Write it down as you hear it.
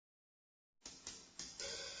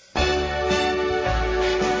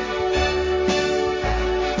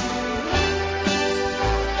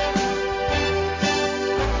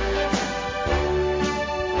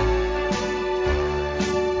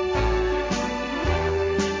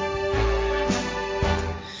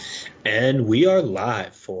And we are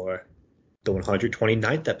live for the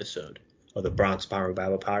 129th episode of the Bronx Bomber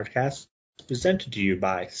Bible Podcast, presented to you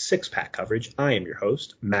by Six Pack Coverage. I am your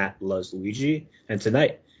host, Matt Luigi, and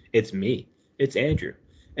tonight it's me, it's Andrew,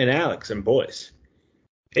 and Alex, and boys.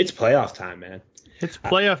 It's playoff time, man. It's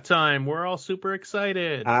playoff time. We're all super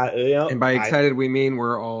excited. And by excited, we mean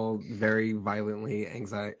we're all very violently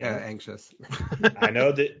anxious. I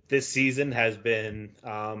know that this season has been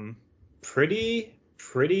pretty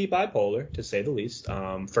bipolar, to say the least.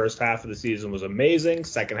 First half of the season was amazing.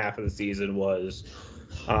 Second half of the season was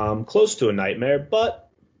close to a nightmare. But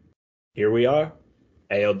here we are,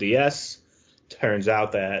 ALDS. Turns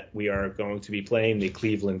out that we are going to be playing the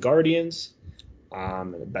Cleveland Guardians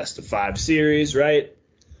in the best of 5 series, right?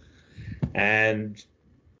 And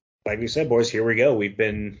like we said, boys, here we go.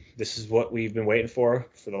 This is what we've been waiting for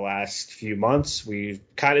the last few months.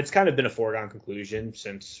 It's kind of been a foregone conclusion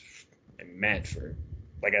since, for,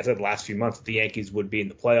 like I said, the last few months, the Yankees would be in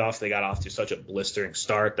the playoffs. They got off to such a blistering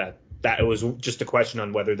start that it was just a question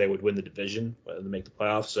on whether they would win the division, whether to make the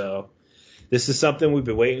playoffs. So this is something we've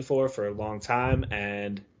been waiting for a long time.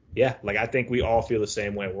 And yeah, I think we all feel the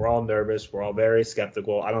same way. We're all nervous. We're all very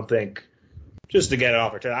skeptical. I don't think, just to get it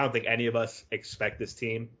off our chest, I don't think any of us expect this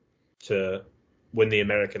team to win the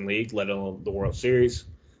American League, let alone the World Series.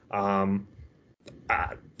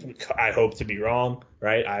 I hope to be wrong,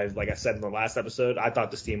 right? Like I said in the last episode, I thought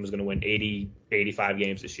this team was going to win 80, 85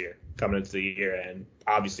 games this year coming into the year. And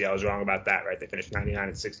obviously I was wrong about that, right? They finished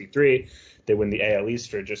 99-63. They win the AL East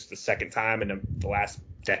for just the second time in the last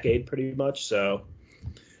decade, pretty much. So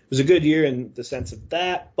it was a good year in the sense of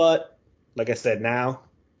that. But like I said, now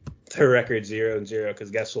their record's 0-0, because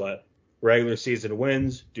guess what? Regular season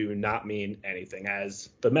wins do not mean anything, as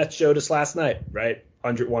the Mets showed us last night, right?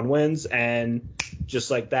 101 wins, and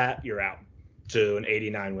just like that, you're out to an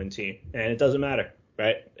 89-win team. And it doesn't matter,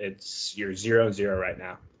 right? You're 0-0 right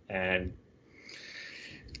now. And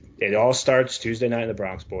it all starts Tuesday night in the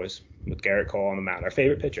Bronx, boys, with Garrett Cole on the mound, our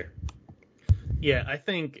favorite pitcher. Yeah, I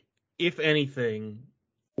think, if anything,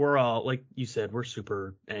 we're all, like you said, we're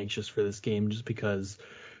super anxious for this game just because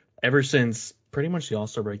ever since pretty much the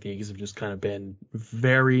All-Star break, the Yankees have just kind of been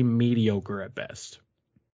very mediocre at best.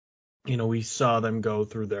 You know, we saw them go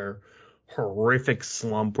through their horrific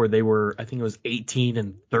slump where they were, I think it was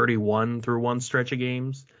 18-31 through one stretch of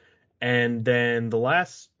games. And then the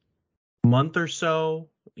last month or so,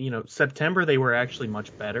 September, they were actually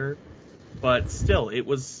much better. But still, it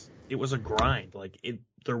was a grind.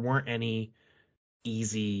 There weren't any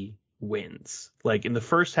easy wins. Like, in the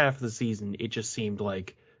first half of the season, it just seemed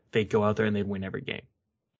like they'd go out there and they'd win every game.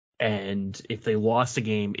 And if they lost a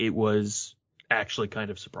game, it was actually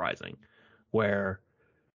kind of surprising. Where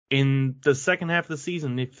in the second half of the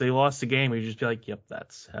season, if they lost a game, we'd just be like, yep,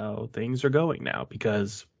 that's how things are going now.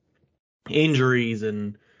 Because injuries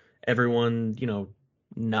and everyone,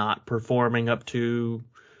 not performing up to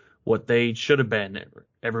what they should have been.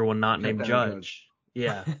 Everyone not named Judge.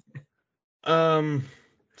 Yeah.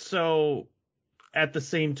 So at the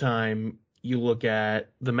same time, you look at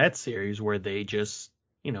the Mets series where they just,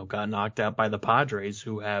 got knocked out by the Padres,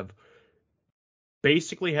 who have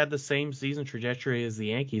basically had the same season trajectory as the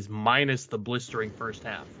Yankees, minus the blistering first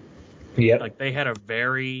half. Yeah. They had a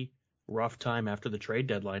very rough time after the trade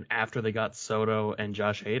deadline, after they got Soto and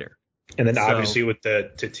Josh Hader. And then obviously with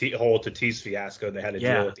the whole Tatis fiasco, they had to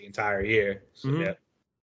deal with the entire year. So, yeah.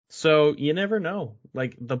 So you never know.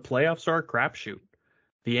 The playoffs are a crapshoot.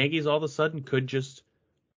 The Yankees all of a sudden could just,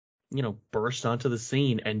 burst onto the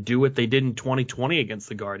scene and do what they did in 2020 against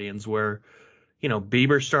the Guardians, where,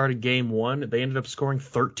 Bieber started game 1. They ended up scoring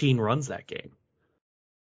 13 runs that game.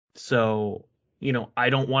 So, I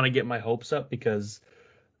don't want to get my hopes up, because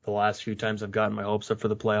the last few times I've gotten my hopes up for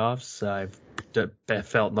the playoffs, I've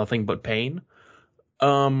felt nothing but pain.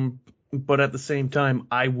 But at the same time,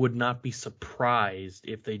 I would not be surprised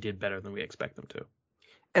if they did better than we expect them to.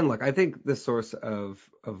 And look, I think the source of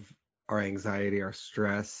our anxiety, our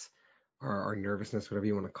stress, our nervousness, whatever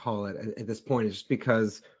you want to call it, at this point is just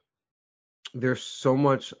because there's so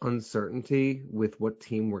much uncertainty with what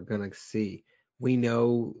team we're going to see. We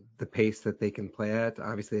know the pace that they can play at.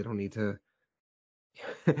 Obviously, they don't need to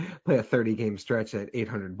play a 30-game stretch at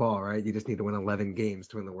 800 ball, right? You just need to win 11 games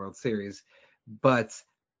to win the World Series. But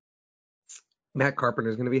Matt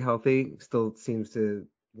Carpenter is going to be healthy. Still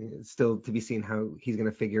to be seen how he's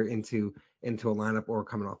going to figure into a lineup or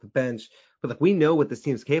coming off the bench. But we know what this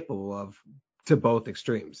team's capable of to both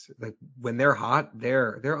extremes. When they're hot,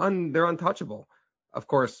 they're untouchable. Of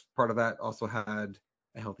course, part of that also had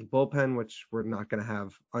a healthy bullpen, which we're not going to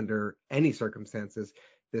have under any circumstances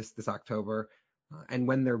this October. And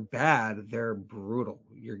when they're bad, they're brutal.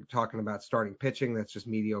 You're talking about starting pitching that's just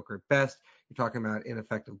mediocre at best. You're talking about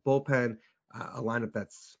ineffective bullpen, a lineup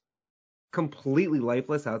that's completely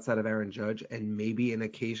lifeless outside of Aaron Judge and maybe an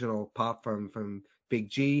occasional pop from Big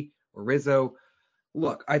G or Rizzo.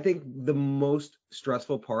 Look, I think the most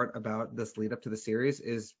stressful part about this lead up to the series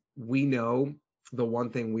is we know the one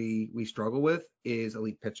thing we struggle with is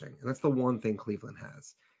elite pitching. And that's the one thing Cleveland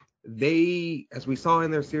has. They, as we saw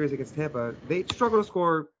in their series against Tampa, they struggle to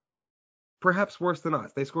score perhaps worse than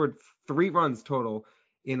us. They scored 3 runs total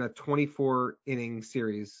in a 24 inning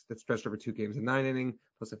series that stretched over 2 games, a 9 inning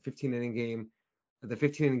plus a 15 inning game. The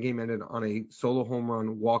 15 inning game ended on a solo home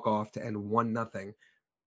run walk off to end 1-0.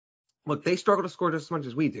 Look, they struggle to score just as much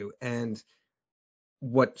as we do. And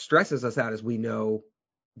what stresses us out is we know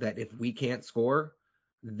that if we can't score,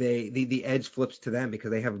 the edge flips to them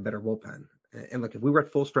because they have a better bullpen. And look, if we were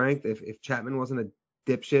at full strength, if Chapman wasn't a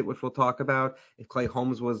dipshit, which we'll talk about, if Clay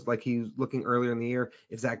Holmes was like he was looking earlier in the year,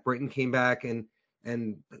 if Zach Britton came back and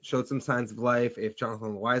showed some signs of life, if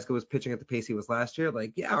Jonathan Loáisiga was pitching at the pace he was last year,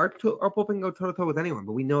 like, yeah, our bullpen can go toe-to-toe with anyone,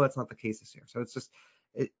 but we know that's not the case this year. So it's just,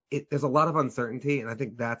 there's a lot of uncertainty, and I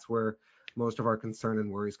think that's where most of our concern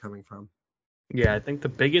and worry is coming from. Yeah, I think the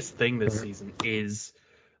biggest thing this season is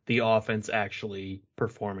the offense actually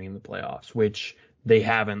performing in the playoffs, which they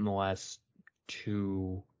haven't in the last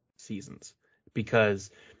 2 seasons. Because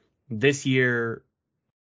this year,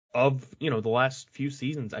 of the last few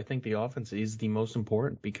seasons, I think the offense is the most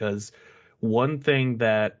important, because one thing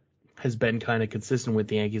that has been kind of consistent with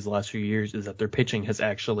the Yankees the last few years is that their pitching has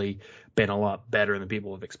actually been a lot better than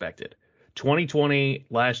people have expected. 2020,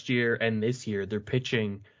 last year, and this year, their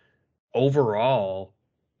pitching overall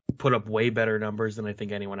put up way better numbers than I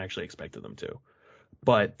think anyone actually expected them to.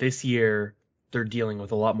 But this year, they're dealing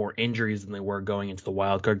with a lot more injuries than they were going into the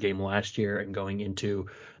wild card game last year and going into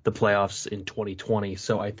the playoffs in 2020.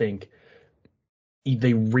 So I think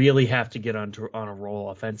they really have to get on a roll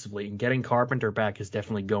offensively, and getting Carpenter back is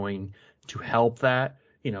definitely going to help that.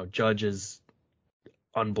 Judge is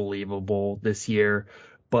unbelievable this year,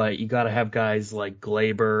 but you got to have guys like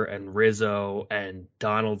Gleyber and Rizzo and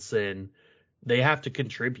Donaldson. They have to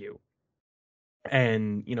contribute.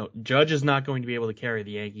 And, Judge is not going to be able to carry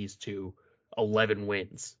the Yankees to 11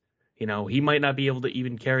 wins. He might not be able to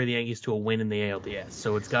even carry the Yankees to a win in the ALDS.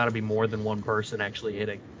 So it's got to be more than one person actually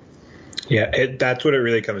hitting. Yeah, that's what it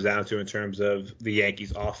really comes down to in terms of the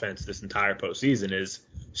Yankees offense this entire postseason is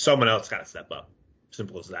someone else got to step up.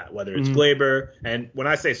 Simple as that. Whether it's Gleyber, and when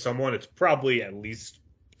I say someone, it's probably at least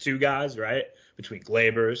 2 guys, right? Between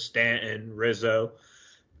Gleyber, Stanton, Rizzo,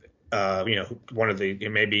 one of the,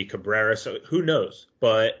 maybe Cabrera. So who knows?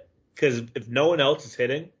 But because if no one else is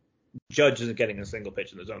hitting, Judge isn't getting a single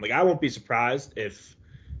pitch in the zone. Like, I won't be surprised if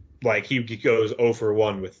he goes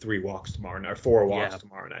 0-for-1 with 3 walks tomorrow night or 4 walks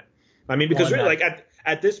tomorrow night. I mean, because really,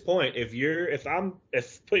 at this point, if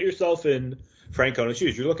put yourself in Frank Cona's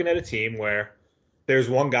shoes, you're looking at a team where there's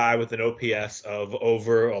one guy with an OPS of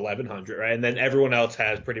over 1,100, right? And then everyone else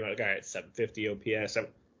has pretty much 750 OPS. So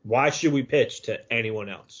why should we pitch to anyone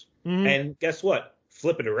else? Mm-hmm. And guess what?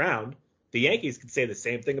 Flip it around. The Yankees could say the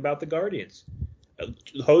same thing about the Guardians.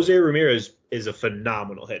 Jose Ramirez is a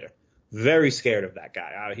phenomenal hitter. Very scared of that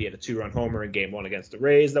guy. He had a 2-run homer in Game 1 against the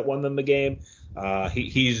Rays that won them the game.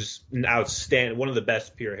 He's an outstanding, one of the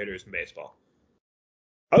best pure hitters in baseball.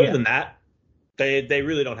 Other than that, they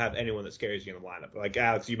really don't have anyone that scares you in the lineup. Like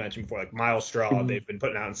Alex, you mentioned before, like Miles Straw, they've been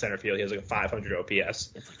putting out in center field. He has like a 500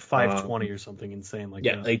 OPS. It's like 520 or something insane like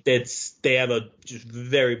that. Yeah, they have a just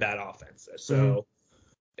very bad offense. So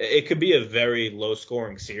it could be a very low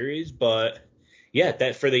scoring series, but yeah,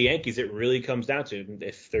 that for the Yankees, it really comes down to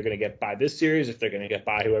if they're going to get by this series, if they're going to get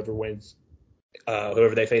by whoever wins,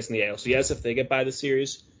 whoever they face in the ALCS. If they get by the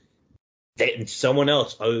series, someone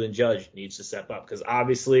else other than Judge needs to step up, because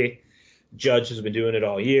obviously Judge has been doing it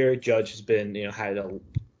all year. Judge has been, had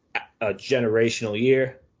a generational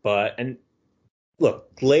year. And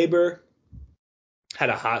look, Gleyber had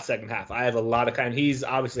a hot second half. I have a lot of he's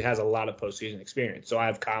obviously has a lot of postseason experience, so I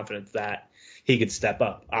have confidence that he could step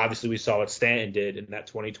up. Obviously, we saw what Stanton did in that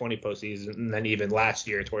 2020 postseason, and then even last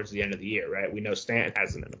year towards the end of the year, right? We know Stanton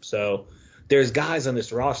has it in him. So there's guys on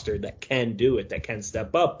this roster that can do it, that can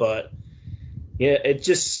step up. But yeah, it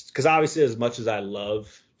just, because obviously as much as I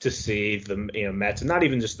love to see the Mets, and not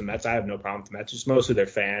even just the Mets, I have no problem with the Mets, just mostly their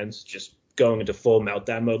fans just going into full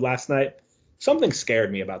meltdown mode last night. Something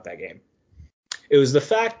scared me about that game. It was the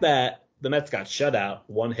fact that the Mets got shut out,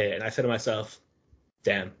 1 hit, and I said to myself,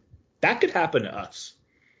 damn, that could happen to us.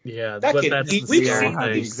 Yeah, That but kid, that's the we all scary have the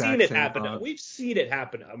thing. we've exact seen it same happen. thought. We've seen it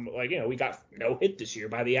happen. We got no hit this year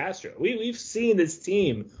by the Astros. We've seen this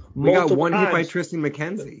team We got multiple one hit by times. Tristan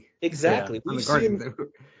McKenzie Exactly. on the Guardians.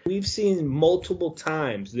 We've seen multiple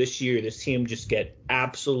times this year this team just get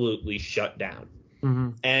absolutely shut down. Mm-hmm.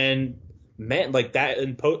 And man, like that,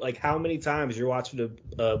 and like how many times you're watching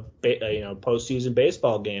a postseason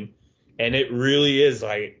baseball game, and it really is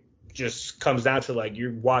like just comes down to like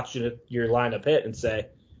you're watching your lineup hit and say,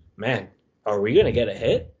 man, are we gonna get a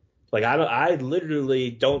hit? Like I literally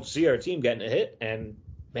don't see our team getting a hit, and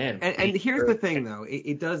man. And here's the thing though,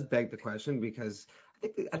 it does beg the question because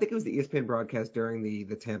I think it was the ESPN broadcast during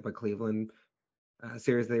the Tampa Cleveland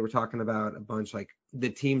series. They were talking about a bunch like the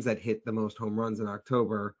teams that hit the most home runs in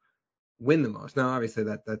October win the most. Now, obviously,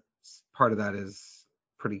 that's part of that is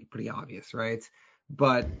pretty obvious, right?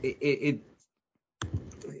 But it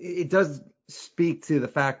does speak to the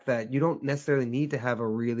fact that you don't necessarily need to have a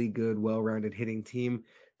really good, well-rounded hitting team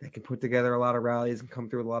that can put together a lot of rallies and come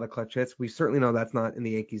through with a lot of clutch hits. We certainly know that's not in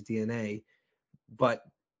the Yankees' DNA. But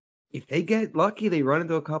if they get lucky, they run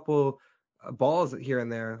into a couple balls here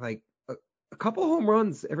and there, like a couple home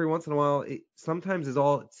runs every once in a while, it sometimes is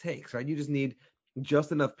all it takes, right? You just need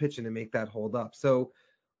just enough pitching to make that hold up. So,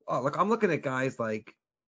 look, I'm looking at guys like,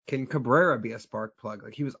 can Cabrera be a spark plug?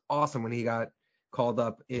 Like, he was awesome when he got called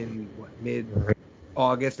up in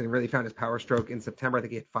mid-August and really found his power stroke in September. I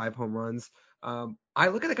think he had 5 home runs. I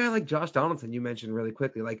look at a guy like Josh Donaldson, you mentioned really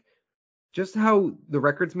quickly, like just how the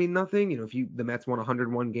records mean nothing. You know, if the Mets won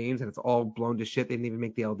 101 games and it's all blown to shit, they didn't even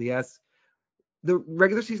make the LDS. The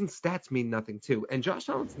regular season stats mean nothing too. And Josh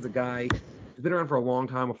Donaldson's a guy who's been around for a long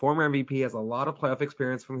time, a former MVP, has a lot of playoff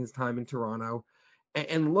experience from his time in Toronto.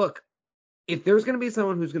 And look, if there's going to be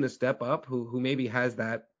someone who's going to step up, who maybe has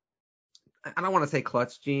that, I don't want to say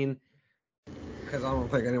clutch gene, because I don't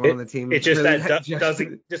think anyone on the team. It's just really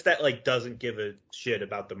that doesn't give a shit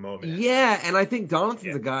about the moment. Yeah, and I think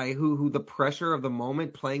Donaldson's a guy who the pressure of the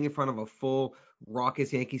moment, playing in front of a full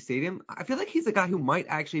raucous Yankee Stadium, I feel like he's a guy who might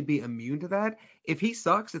actually be immune to that. If he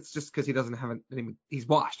sucks, it's just because he doesn't have he's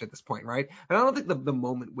washed at this point, right? And I don't think the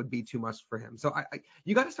moment would be too much for him. So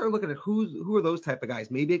you got to start looking at who are those type of guys.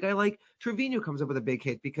 Maybe a guy like Trevino comes up with a big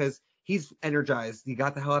hit because he's energized. He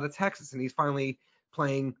got the hell out of Texas and he's finally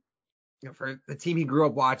playing. You know, for the team he grew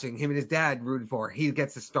up watching, him and his dad rooted for, he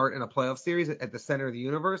gets to start in a playoff series at the center of the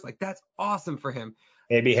universe. Like, that's awesome for him.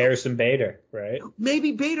 Maybe Harrison Bader, right?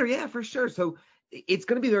 Maybe Bader, yeah, for sure. So it's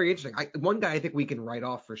going to be very interesting. One guy I think we can write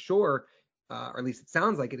off for sure, or at least it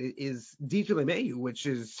sounds like it, is DJ LeMahieu, which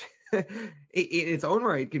is in its own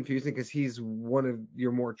right confusing because he's one of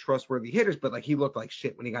your more trustworthy hitters, but like he looked like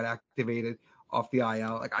shit when he got activated off the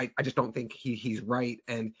IL. Like I just don't think he's right.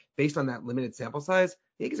 And based on that limited sample size,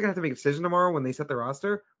 the Yankees are gonna have to make a decision tomorrow when they set the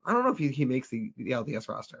roster. I don't know if he makes the LDS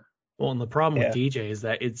roster. Well, and the problem with DJ is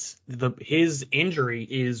that his injury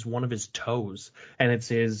is one of his toes, and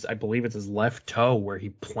I believe it's his left toe where he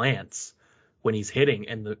plants when he's hitting,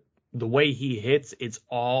 and the way he hits, it's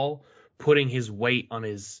all putting his weight on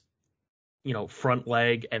his, front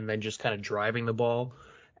leg and then just kind of driving the ball.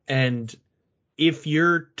 And if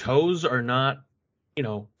your toes are not,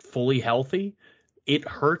 fully healthy, it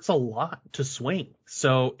hurts a lot to swing.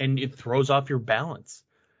 So, and it throws off your balance.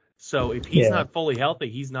 So if he's not fully healthy,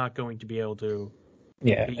 he's not going to be able to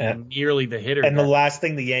be nearly the hitter. And the last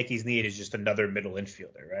thing the Yankees need is just another middle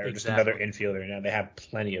infielder, right? Or Exactly. just another infielder. Now they have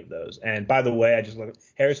plenty of those. And by the way, I just looked.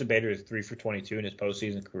 Harrison Bader is 3 for 22 in his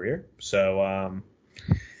postseason career. So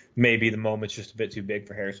maybe the moment's just a bit too big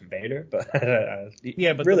for Harrison Bader, but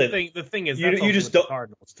but really, the thing is, you just don't.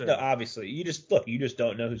 Cardinals too. No, obviously, you just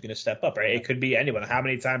don't know who's going to step up, right? It could be anyone. How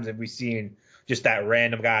many times have we seen just that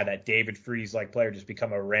random guy, that David Freese like player, just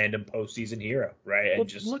become a random postseason hero, right? Well, And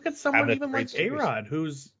just look at someone even like A-Rod,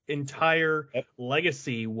 whose entire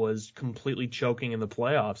legacy was completely choking in the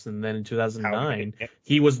playoffs, and then in 2009,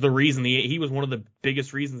 he was the reason he was one of the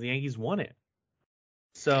biggest reasons the Yankees won it.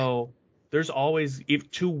 So there's always,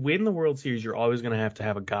 to win the World Series, you're always going to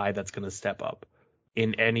have a guy that's going to step up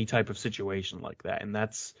in any type of situation like that. And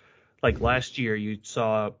that's like last year, you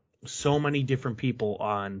saw so many different people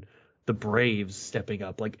on the Braves stepping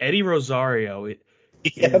up. Like Eddie Rosario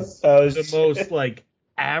is the most like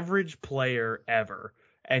average player ever.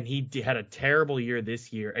 And he had a terrible year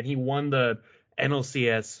this year. And he won the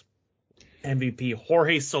NLCS MVP.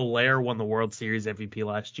 Jorge Soler won the World Series MVP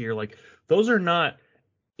last year. Like, those are not,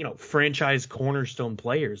 franchise cornerstone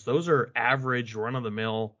players. Those are average,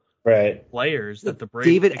 run-of-the-mill Right. players that the Braves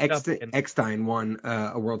David picked up. Eckstein won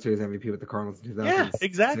a World Series MVP with the Cardinals in 2006,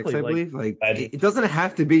 exactly. I believe. Like it doesn't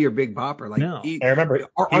have to be your big bopper. Like, No. I remember.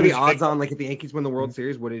 Are the odds on, like, if the Yankees win the World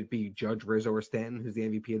Series, would it be Judge, Rizzo, or Stanton who's the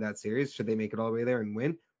MVP of that series? Should they make it all the way there and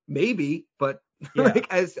win? Maybe, but like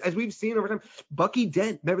as we've seen over time, Bucky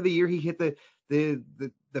Dent. Remember the year he hit the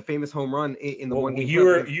famous home run in the one game?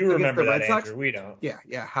 You remember that, Andrew? We don't.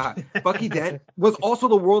 Yeah. Bucky Dent was also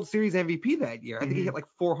the World Series MVP that year. I think he hit like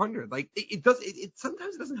 400. Like it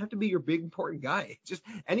sometimes it doesn't have to be your big important guy. Just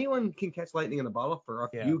anyone can catch lightning in a bottle for a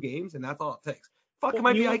few games, and that's all it takes. It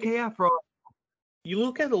might be IKF for all. You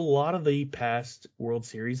look at a lot of the past World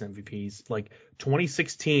Series MVPs, like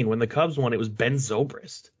 2016 when the Cubs won, it was Ben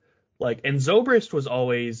Zobrist. And Zobrist was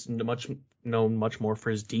always known much more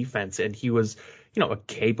for his defense, and he was, a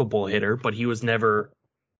capable hitter, but he was never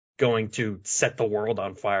going to set the world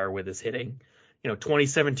on fire with his hitting.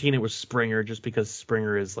 2017 it was Springer, just because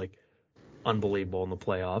Springer is like unbelievable in the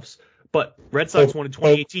playoffs. But Red Sox won in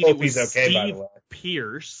 2018. It was Steve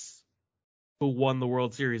Pearce who won the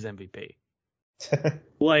World Series MVP.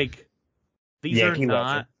 These Yankee are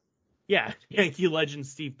not, legend. Yankee legend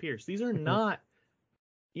Steve Pearce. These are not,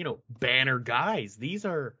 banner guys. These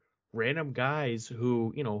are random guys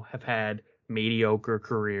who, have had mediocre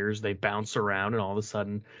careers. They bounce around and all of a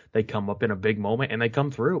sudden they come up in a big moment and they come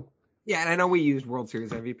through. Yeah, and I know we used World Series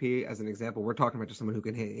MVP as an example. We're talking about just someone who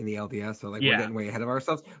can hit in the LDS, so we're getting way ahead of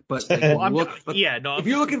ourselves. But if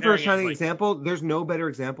you're looking for a shining example, there's no better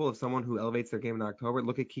example of someone who elevates their game in October.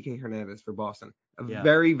 Look at Kike Hernandez for Boston, a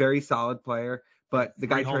very, very solid player, but the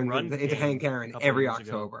guy turns into Hank Aaron every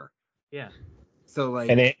October. Yeah. So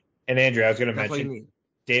and Andrew, I was going to mention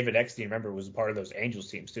David Eckstein. Remember, was a part of those Angels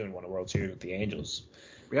teams too, and won a World Series with the Angels.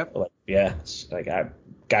 Yep.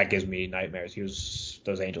 God gives me nightmares.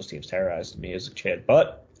 Those Angels teams terrorized me as a kid.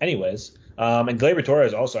 But anyways, and Gleyber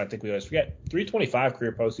Torres also, I think we always forget, 325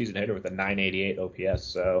 career postseason hitter with a 988 OPS.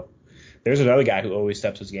 So there's another guy who always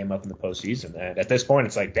steps his game up in the postseason. And at this point,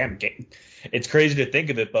 it's like, damn, it's crazy to think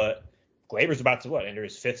of it, but Gleyber's about to enter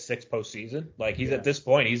his 5th, 6th postseason. At this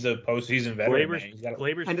point, he's a postseason veteran.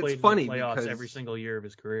 Gleyber's and played it's funny in the playoffs because every single year of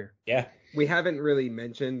his career. Yeah. We haven't really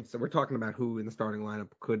mentioned, so we're talking about who in the starting lineup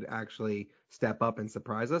could actually step up and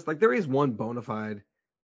surprise us. There is one bona fide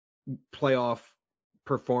playoff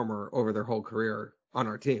performer over their whole career on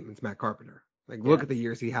our team. It's Matt Carpenter. Look at the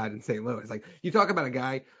years he had in St. Louis. You talk about a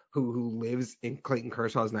guy who lives in Clayton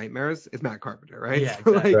Kershaw's nightmares. It's Matt Carpenter, right? Yeah,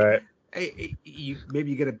 exactly. Right.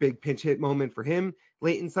 Maybe you get a big pinch hit moment for him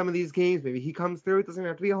late in some of these games. Maybe he comes through. It doesn't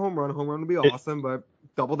have to be a home run. A home run would be awesome, but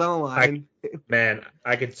double down the line.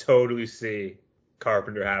 I could totally see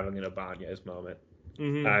Carpenter having an Ibanez moment.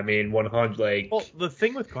 Mm-hmm. I mean, 100. Well, the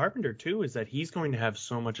thing with Carpenter too is that he's going to have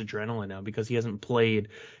so much adrenaline now because he hasn't played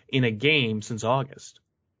in a game since August.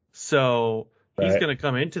 So he's going to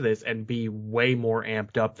come into this and be way more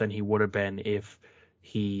amped up than he would have been if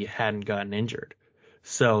he hadn't gotten injured.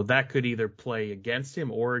 So that could either play against him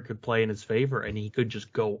or it could play in his favor, and he could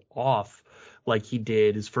just go off like he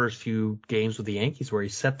did his first few games with the Yankees, where he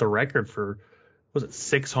set the record for,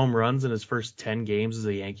 6 home runs in his first 10 games as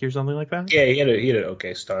a Yankee or something like that? Yeah, he had an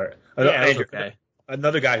okay start. Okay.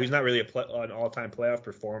 Another guy who's not really an all-time playoff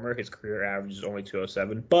performer. His career average is only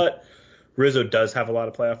 207, but Rizzo does have a lot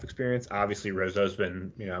of playoff experience. Obviously, Rizzo's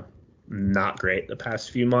been, not great the past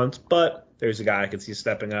few months, but there's a guy I could see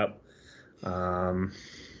stepping up. Look,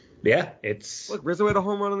 Rizzo had a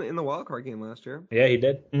home run in the wild card game last year. Yeah, he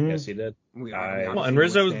did. Mm-hmm. Yes, he did. And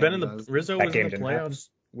Rizzo was in the playoffs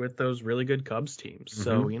with those really good Cubs teams. Mm-hmm.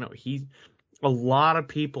 So, a lot of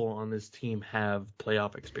people on this team have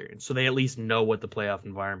playoff experience, so they at least know what the playoff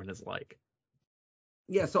environment is like.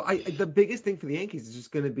 Yeah, so the biggest thing for the Yankees is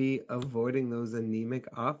just going to be avoiding those anemic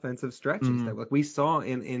offensive stretches that we saw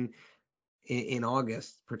in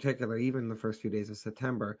August, particularly even the first few days of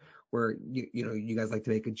September, where you guys like to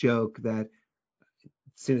make a joke that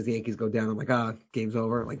as soon as the Yankees go down, I'm like, game's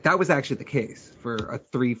over. That was actually the case for a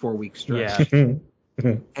 3-4 week stretch. Yeah.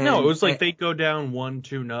 No, it was they'd go down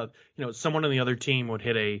 1-2. Someone on the other team would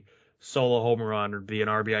hit a solo home run or be an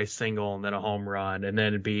RBI single and then a home run, and then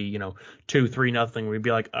it'd be 2-3-0. We'd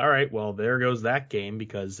be like, all right, well, there goes that game,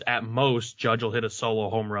 because at most Judge will hit a solo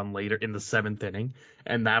home run later in the 7th inning,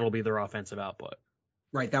 and that'll be their offensive output.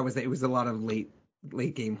 Right, it was a lot of late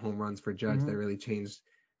game home runs for Judge that really changed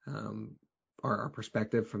our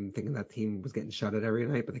perspective from thinking that team was getting shut at every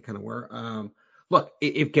night, but they kind of were. Look,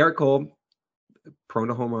 if Garrett Cole, prone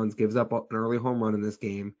to home runs, gives up an early home run in this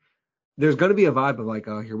game, there's going to be a vibe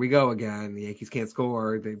of here we go again. The Yankees can't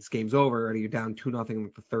score. This game's over. Or you're down 2-0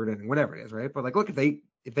 in the 3rd inning, whatever it is, right? But look,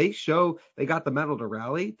 if they show they got the mettle to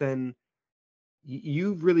rally, then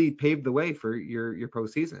you've really paved the way for your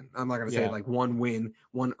postseason. I'm not gonna say Yeah. like one win,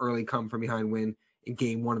 one early come from behind win in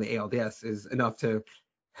game one of the ALDS is enough to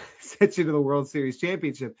set you to the World Series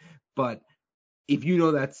championship, but if you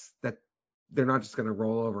know that they're not just gonna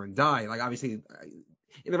roll over and die, like obviously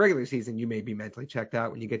in the regular season you may be mentally checked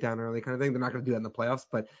out when you get down early kind of thing. They're not gonna do that in the playoffs,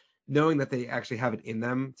 but knowing that they actually have it in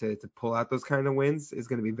them to pull out those kind of wins is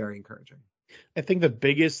going to be very encouraging. I think the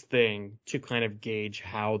biggest thing to kind of gauge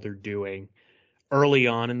how they're doing early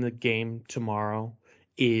on in the game tomorrow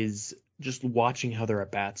is just watching how their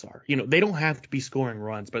at bats are. They don't have to be scoring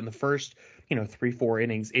runs, but in the first, 3-4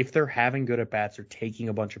 innings, if they're having good at bats or taking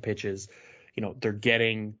a bunch of pitches, they're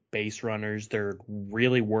getting base runners, they're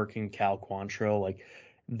really working Cal Quantrill. Like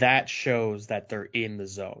that shows that they're in the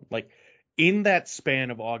zone. Like in that span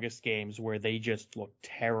of August games where they just looked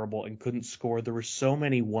terrible and couldn't score, there were so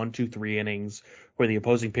many 1, 2, 3 innings where the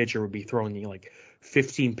opposing pitcher would be throwing you like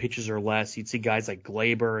 15 pitches or less. You'd see guys like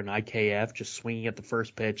Glaber and IKF just swinging at the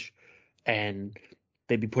first pitch, and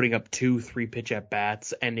they'd be putting up 2, 3 pitch at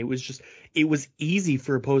bats, and it was easy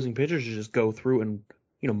for opposing pitchers to just go through and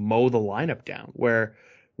mow the lineup down. Where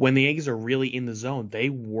when the Yankees are really in the zone, they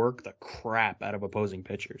work the crap out of opposing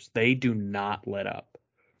pitchers. They do not let up.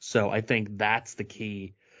 So I think that's the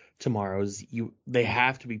key tomorrow is they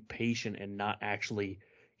have to be patient and not actually,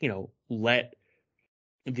 let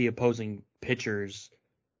the opposing pitchers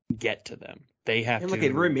get to them. They have and to look,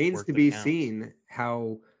 it remains work to the be counts. seen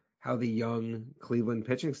how the young Cleveland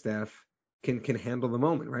pitching staff can handle the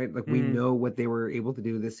moment, right? Like we know what they were able to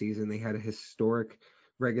do this season. They had a historic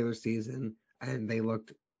regular season and they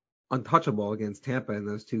looked untouchable against Tampa in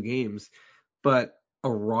those 2 games. But a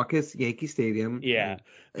raucous Yankee Stadium. Yeah,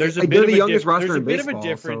 there's a bit of the youngest roster in bit of a baseball.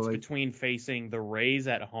 difference So between facing the Rays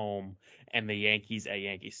at home and the Yankees at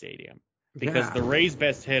Yankee Stadium, because yeah. the Rays'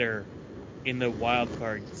 best hitter in the wild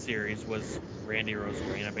card series was Randy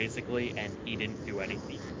Rosarena, basically, and he didn't do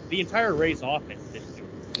anything. The entire Rays offense didn't do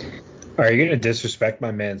anything. Are you gonna disrespect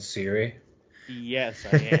my man Siri? Yes,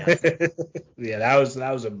 I am. Yeah, that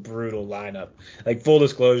was a brutal lineup. Like full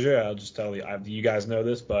disclosure, I'll just tell you, you guys know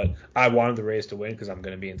this, but I wanted the Rays to win because I'm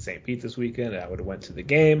going to be in St. Pete this weekend, and I would have went to the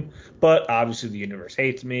game. But obviously, the universe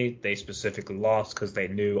hates me. They specifically lost because they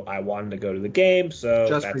knew I wanted to go to the game. So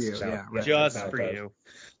Just that's for you, just yeah, right. Just that's how it for goes. you.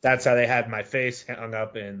 That's how they had my face hung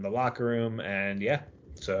up in the locker room, and yeah.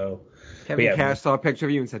 So Kevin Cash saw a picture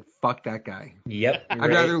of you and said, "Fuck that guy." Yep. I'd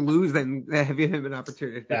rather lose than have him an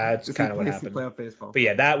opportunity. That's kind of what see happened. playoff baseball. But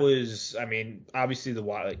yeah, that was. I mean, obviously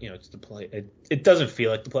it's the play. It doesn't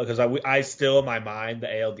feel like the play because I still in my mind the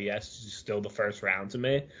ALDS is still the first round to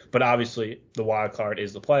me. But obviously the wild card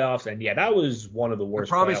is the playoffs, and yeah, that was one of the I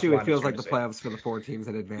worst. promise you, it lineups feels you're like the gonna playoffs for the 4 teams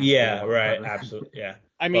that advance. Yeah, right. Absolutely. Yeah.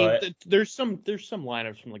 I mean, there's some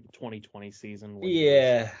lineups from like the 2020 season. When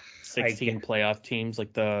Yeah. 16 playoff teams,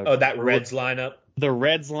 like that Reds lineup. The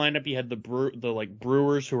Reds lineup, you had the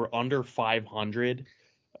Brewers who were under 500.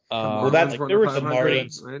 Well, that's like there was the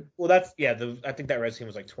Marlins. Right? Well, that's I think that Reds team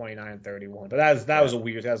was like 29-31, but that was a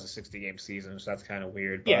weird. That was a 60-game season, so that's kind of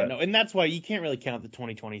weird. But yeah, no, and that's why you can't really count the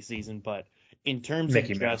 2020 season. But in terms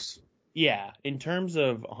Mickey of Mouse. in terms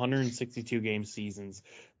of 162 game seasons,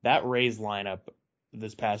 that Rays lineup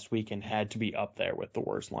this past weekend had to be up there with the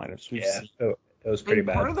worst lineups we've seen. It was pretty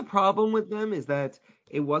bad. Part of the problem with them is that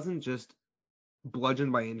it wasn't just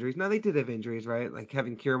bludgeoned by injuries. Now they did have injuries, right? Like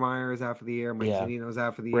Kevin Kiermaier is out for the year, Mike Zunino is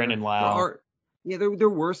out for the Brandon year. Lau. There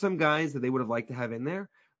were some guys that they would have liked to have in there,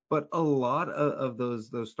 but a lot of those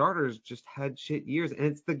starters just had shit years, and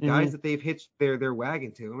it's the guys that they've hitched their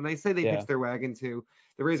wagon to. And when I say they've hitched their wagon to,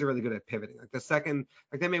 the Rays are really good at pivoting. Like the second,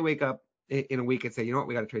 like they may wake up in a week and say, you know what,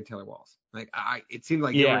 we got to trade Taylor Walls. Like it seemed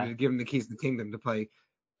like they were to give him the keys to the kingdom to play.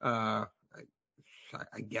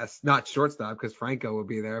 I guess not shortstop because Franco would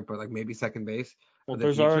be there, but like maybe second base. Well,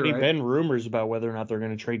 there's already been rumors about whether or not they're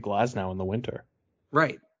going to trade Glasnow in the winter.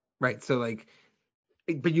 Right. So like,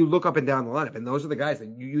 but you look up and down the lineup, and those are the guys that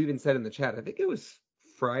you even said in the chat. I think it was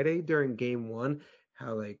Friday during game 1,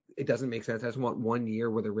 how like it doesn't make sense. I just want 1 year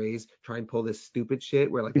where the Rays try and pull this stupid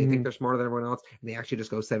shit where like they think they're smarter than everyone else and they actually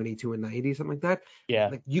just go 72-90, something like that. Yeah.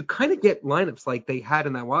 Like you kind of get lineups like they had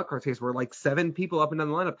in that wildcard case where like 7 people up and down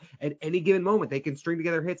the lineup at any given moment they can string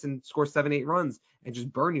together hits and score 7-8 runs and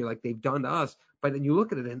just burn you like they've done to us. But then you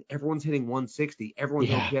look at it and everyone's hitting 160,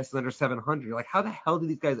 everyone's OPS is under 700. You're like, how the hell do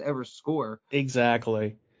these guys ever score?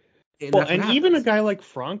 Exactly. And even a guy like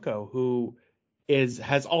Franco who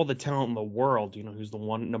has all the talent in the world, who's the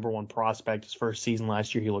number one prospect. His first season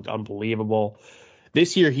last year, he looked unbelievable.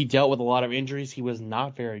 This year, he dealt with a lot of injuries. He was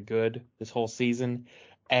not very good this whole season.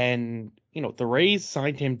 And, the Rays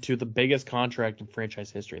signed him to the biggest contract in franchise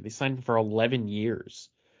history. They signed him for 11 years.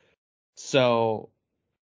 So,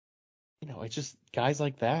 it's just guys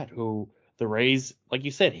like that who the Rays, like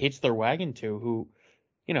you said, hitch their wagon to, who,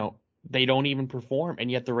 they don't even perform, and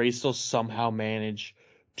yet the Rays still somehow manage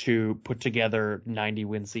to put together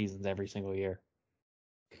 90-win seasons every single year.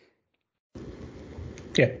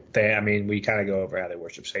 Yeah, we kind of go over how they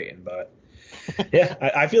worship Satan, but yeah,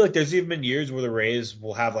 I feel like there's even been years where the Rays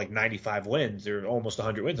will have like 95 wins or almost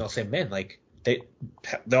 100 wins. And I'll say, man, like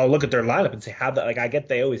they'll look at their lineup and say, how that? Like I get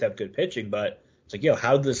they always have good pitching, but it's like,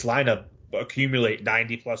 how did this lineup accumulate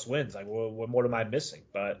 90 plus wins? Like, what more am I missing?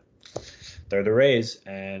 But they're the Rays,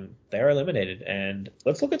 and they're eliminated. And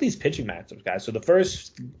let's look at these pitching matchups, guys. So the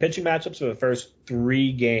first pitching matchups for the first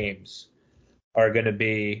 3 games are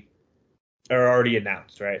already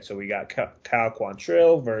announced, right? So we got Kyle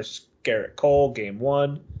Quantrill versus Garrett Cole, game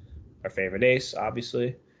 1. Our favorite ace,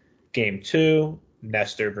 obviously. Game 2,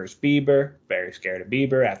 Nestor versus Bieber. Very scared of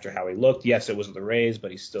Bieber after how he looked. Yes, it was the Rays,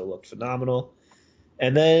 but he still looked phenomenal.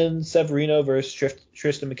 And then Severino versus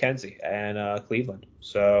Tristan McKenzie and Cleveland.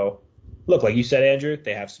 So, look, like you said, Andrew,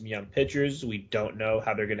 they have some young pitchers. We don't know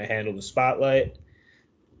how they're going to handle the spotlight.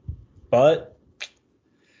 But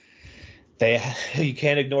you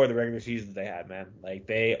can't ignore the regular season they had, man. Like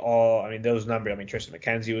those numbers. Tristan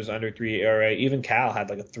McKenzie was under 3 ERA. Even Cal had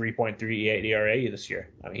like a 3.38 ERA this year.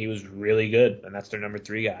 He was really good, and that's their number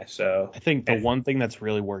 3 guy. So I think the one thing that's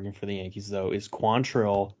really working for the Yankees though is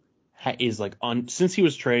Quantrill is like since he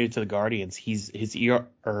was traded to the Guardians, his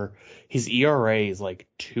ERA is like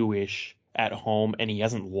 2-ish at home, and he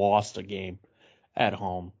hasn't lost a game at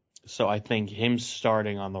home. So I think him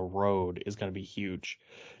starting on the road is going to be huge,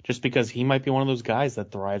 just because he might be one of those guys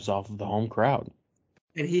that thrives off of the home crowd.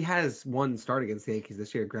 And he has one start against the Yankees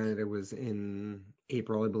this year. Granted, it was in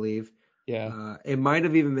April, I believe. Yeah. It might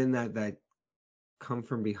have even been that come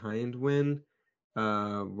from behind win,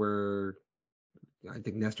 where I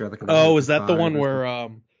think Nestor had like Oh, is that the one where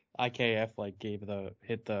IKF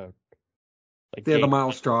hit the the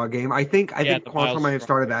Miles Straw game? I think Quantrill might have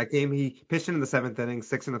started that game. He pitched in the 7th inning,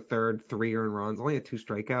 6 1/3, 3 earned runs, only had 2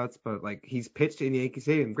 strikeouts, but like he's pitched in Yankee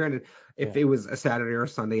Stadium. Granted, if it was a Saturday or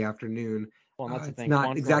Sunday afternoon, it's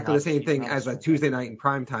not exactly the same thing as a Tuesday night in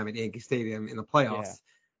prime time at Yankee Stadium in the playoffs. Yeah.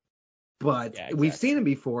 But we've seen him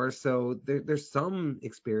before, so there's some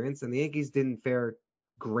experience, and the Yankees didn't fare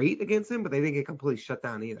great against him, but they didn't get completely shut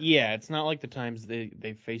down either. Yeah, it's not like the times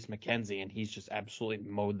they faced McKenzie and he's just absolutely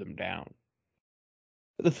mowed them down.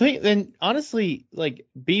 The thing, then honestly, like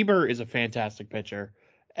Bieber is a fantastic pitcher,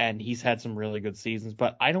 and he's had some really good seasons,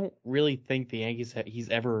 but I don't really think the Yankees he's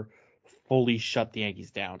ever fully shut the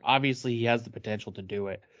Yankees down. Obviously, he has the potential to do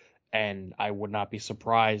it, and I would not be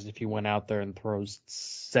surprised if he went out there and throws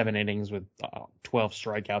 7 innings with 12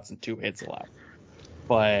 strikeouts and 2 hits allowed.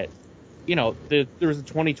 But there was a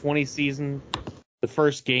 2020 season, the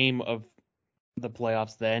first game of the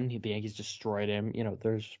playoffs. Then the Yankees destroyed him.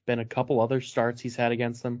 There's been a couple other starts he's had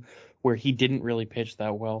against them where he didn't really pitch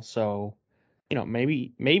that well. So,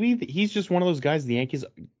 maybe he's just one of those guys the Yankees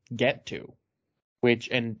get to.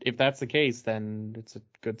 And if that's the case, then it's a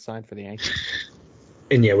good sign for the Yankees.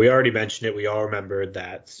 And yeah, we already mentioned it. We all remembered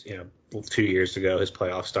that, 2 years ago, his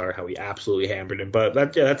playoff start, how he absolutely hammered him. But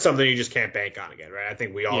that's something you just can't bank on again, right? I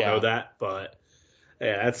think we all know that. But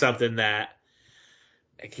yeah, that's something that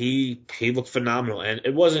he looked phenomenal. And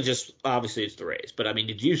it wasn't just, obviously it's the Rays, but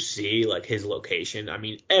did you see like his location?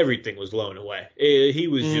 Everything was blown away. He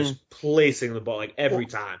was just placing the ball like every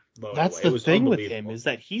time. That's the thing with him, is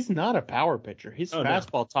that he's not a power pitcher. His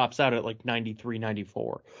fastball tops out at like 93,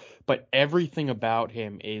 94. But everything about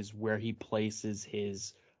him is where he places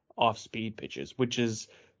his off-speed pitches, which is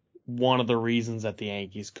one of the reasons that the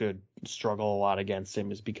Yankees could struggle a lot against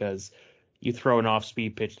him, is because you throw an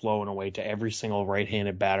off-speed pitch low and away to every single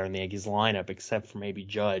right-handed batter in the Yankees lineup, except for maybe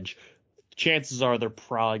Judge. Chances are they're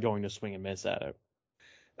probably going to swing and miss at it.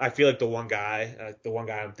 I feel like the one guy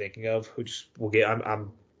I'm thinking of, who just will get,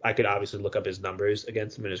 I could obviously look up his numbers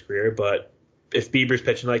against him in his career, but if Bieber's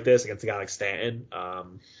pitching like this against a guy like Stanton,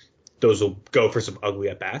 those will go for some ugly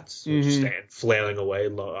at bats. Mm-hmm. Just Stanton flailing away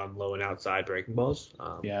on low and outside breaking balls.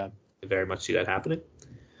 I very much see that happening.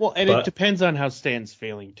 Well, and it depends on how Stanton's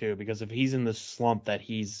feeling too, because if he's in the slump that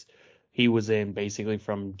he was in basically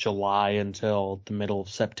from July until the middle of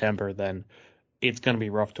September, then it's going to be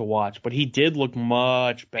rough to watch. But he did look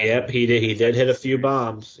much better. Yep, he did. He did hit a few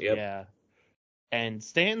bombs. Yep. Yeah. And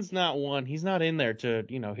Stanton's not one. He's not in there to,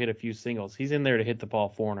 hit a few singles. He's in there to hit the ball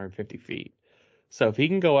 450 feet. So if he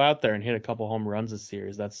can go out there and hit a couple home runs this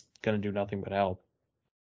series, that's going to do nothing but help.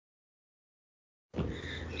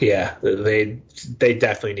 Yeah, they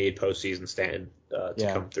definitely need postseason Stanton to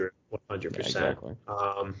come through 100%. Yeah, exactly.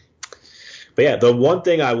 But yeah, the one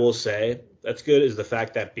thing I will say that's good is the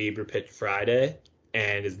fact that Bieber pitched Friday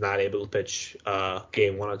and is not able to pitch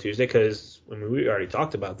game one on Tuesday because I mean we already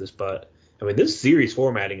talked about this, but I mean this series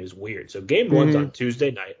formatting is weird. So game one's on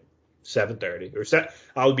Tuesday night, 7:30 or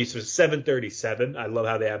I would be 7:37. I love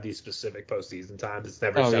how they have these specific postseason times. It's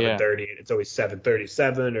never 7:30. It's always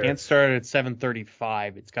 7:37 or can't start at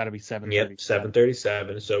 7:35. It's got to be 7:37. Yep,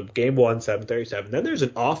 7:37. So game one, 7:37. Then there's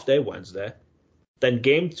an off day Wednesday. Then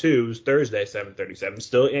game two is Thursday, 7:37,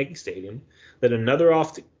 still at Yankee Stadium. Then another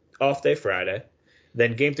off day Friday.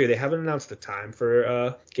 Then game three, they haven't announced the time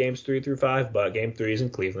for games 3 through 5, but game 3 is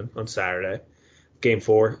in Cleveland on Saturday. Game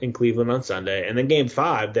 4 in Cleveland on Sunday, and then game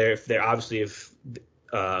 5. There obviously if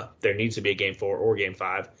there needs to be a game 4 or game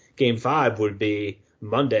 5. Game 5 would be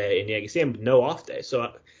Monday in Yankee Stadium, but no off day.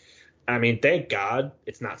 So I mean, thank God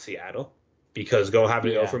it's not Seattle. Because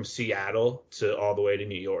having to go from Seattle to all the way to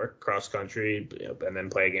New York, cross country, and then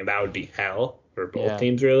play a game, that would be hell for both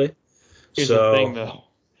teams, really. Here's the thing, though.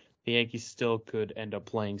 The Yankees still could end up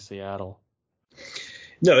playing Seattle.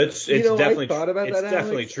 No, it's definitely I thought about it's that,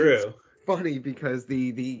 definitely Alex. true. It's funny because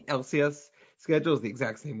the LCS schedule is the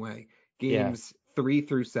exact same way. Games 3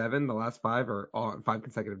 through 7, the last 5 are on 5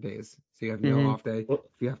 consecutive days. So you have no off day. If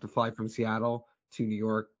you have to fly from Seattle to New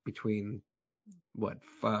York between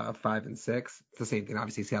 5 and 6. It's the same thing.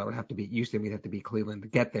 Obviously, Seattle would have to beat Houston. We'd have to beat Cleveland to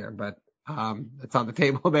get there, but it's on the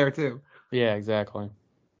table there too. Yeah, exactly.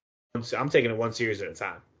 I'm taking it one series at a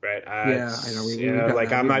time, right? Yeah, I know.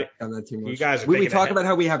 We've I'm not done that too much. You guys are we talk ahead. about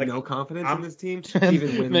how we have no confidence in this team,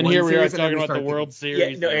 even win then one here we are series, talking about the World Series. Yeah,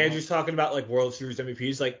 no, Andrew's talking about like World Series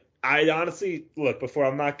MVPs. Like, I honestly look before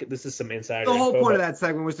I'm not. This is some insider. The whole point of that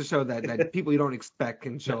segment was to show that people you don't expect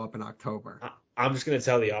can show up in October. I'm just going to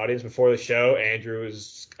tell the audience before the show, Andrew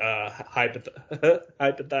is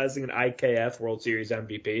hypothesizing an IKF World Series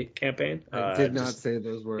MVP campaign. I did not say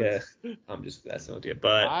those words. Yeah, I'm just messing with you.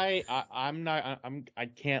 But I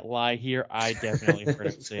can't lie here. I definitely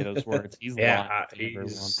heard him say those words. He's lying to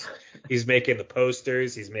everyone. He's making the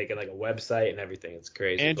posters. He's making like a website and everything. It's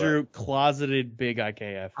crazy. Andrew, closeted big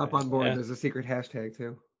IKF. Up on board. Yeah. There's a secret hashtag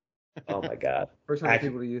too. Oh my God. First time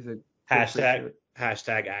people to use it. Hashtag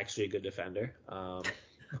actually a good defender.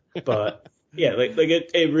 But yeah, like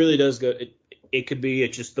it really does go. It could be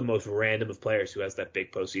just the most random of players who has that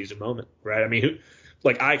big postseason moment, right? I mean,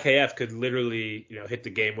 like IKF could literally, hit the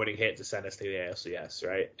game-winning hit to send us to the ALCS,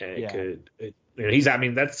 right? And I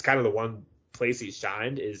mean, that's kind of the one place he's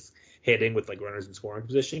shined is hitting with like runners in scoring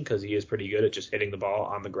position because he is pretty good at just hitting the ball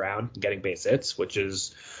on the ground and getting base hits, which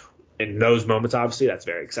is in those moments, obviously, that's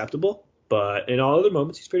very acceptable. But in all other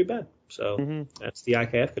moments, he's pretty bad. So that's the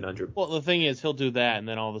IKF conundrum. Well, the thing is, he'll do that, and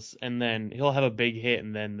then and then he'll have a big hit,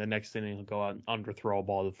 and then the next inning he'll go out and underthrow a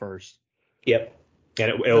ball to first. Yep, and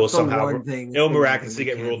it will somehow it'll miraculously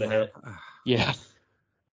get ruled a hit. Yeah.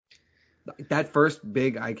 That first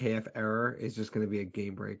big IKF error is just going to be a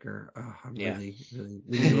game breaker. I'm really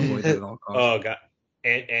we need to avoid that at all costs. Oh God.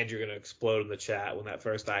 And Andrew going to explode in the chat when that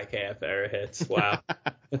first IKF error hits. Wow.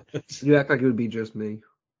 You act like it would be just me.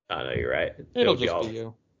 Oh, no, you're right. It'll just be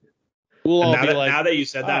you. We'll all be like, now that you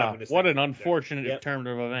said that, I'm gonna what an unfortunate turn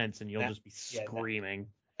of events, and you'll just be screaming.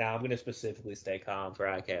 Now I'm going to specifically stay calm for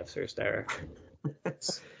IKF's first error.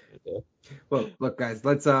 Well, look, guys,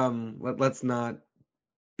 let's not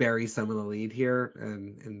bury some of the lead here,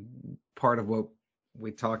 and part of what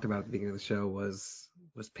we talked about at the beginning of the show was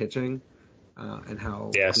pitching, and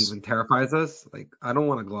how Cleveland terrifies us. Like, I don't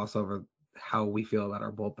want to gloss over how we feel about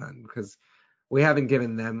our bullpen because we haven't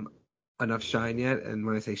given them enough shine yet, and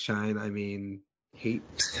when I say shine, I mean hate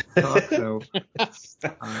talk. So I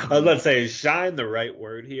was about to say, is shine the right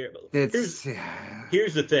word here? Here's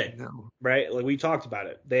the thing, right? Like we talked about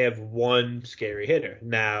it. They have one scary hitter.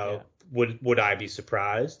 Now, would I be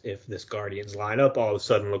surprised if this Guardians lineup all of a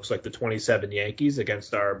sudden looks like the 27 Yankees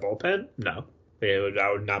against our bullpen? No,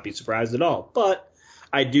 I would not be surprised at all. But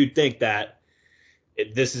I do think that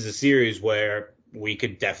this is a series where we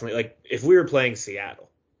could definitely, like, if we were playing Seattle,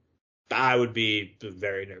 I would be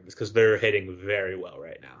very nervous because they're hitting very well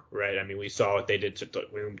right now, right? I mean, we saw what they did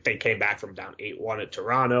when they came back from down 8-1 at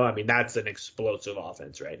Toronto. I mean, that's an explosive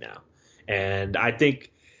offense right now. And I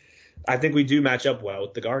think we do match up well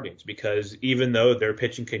with the Guardians because even though their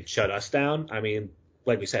pitching can shut us down, I mean,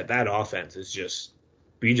 like we said, that offense is just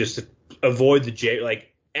we just avoid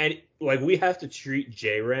the we have to treat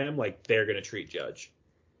J-Ram like they're going to treat Judge.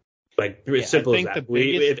 Like, it's simple as that.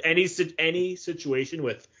 If any situation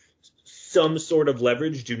with some sort of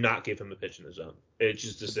leverage, do not give him a pitch in the zone. It's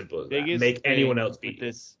just as simple as that. Make anyone else beat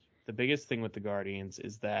this. The biggest thing with the Guardians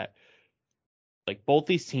is that, like, both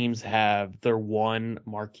these teams have their one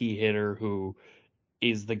marquee hitter who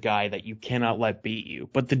is the guy that you cannot let beat you.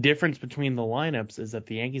 But the difference between the lineups is that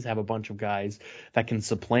the Yankees have a bunch of guys that can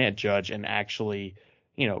supplant Judge and actually,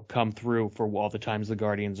 come through for all the times the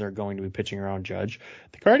Guardians are going to be pitching around Judge.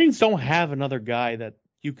 The Guardians don't have another guy that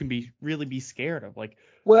you can really be scared of. Like,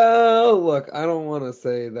 Well, look, I don't want to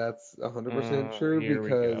say that's 100% true here we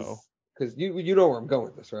go. because you know where I'm going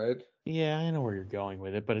with this, right? Yeah, I know where you're going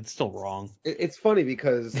with it, but it's still wrong. It's funny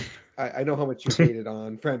because I know how much you hated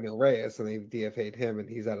on Franmil Reyes, and they DFA'd him, and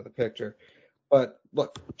he's out of the picture. But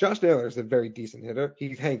look, Josh Naylor is a very decent hitter.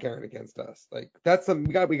 He's Hank Aaron against us. Like that's something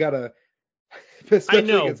we gotta. I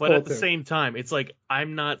know, but at the same time, it's like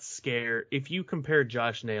I'm not scared. If you compare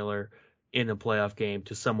Josh Naylor in a playoff game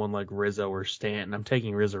to someone like Rizzo or Stanton, I'm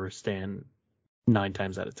taking Rizzo or Stanton 9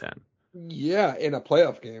 times out of 10. Yeah, in a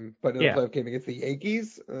playoff game, but in a playoff game against the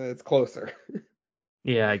Yankees, it's closer.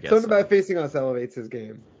 Yeah, I guess. Something about facing us elevates his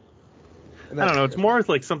game. I don't know. It's more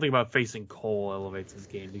like something about facing Cole elevates his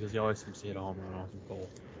game because he always seems to hit a home run off of Cole.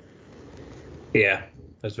 Yeah,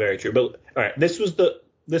 that's very true. But all right, this was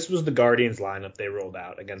the Guardians lineup they rolled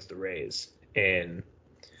out against the Rays in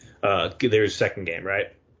their second game, right?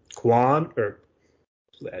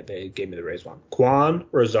 They gave me the Rays one. Kwan,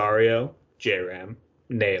 Rosario, J-Ram,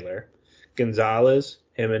 Naylor, Gonzalez,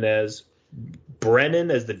 Jimenez,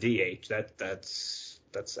 Brennan as the DH. That's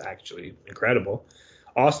actually incredible.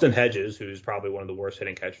 Austin Hedges, who's probably one of the worst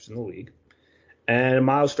hitting catchers in the league, and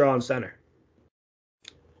Miles Straw in center.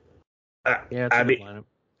 Yeah, it's a good lineup.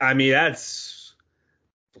 I mean, that's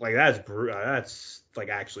brutal. That's like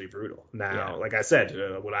actually brutal. Now, like I said,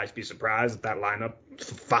 would I be surprised if that lineup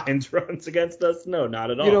finds runs against us? No,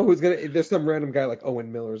 not at all. You know who's gonna? There's some random guy like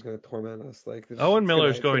Owen Miller is gonna torment us. Like Owen Miller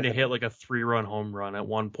is going to hit like a 3-run home run at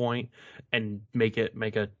one point and make a.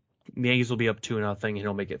 The Yankees will be up 2-0 and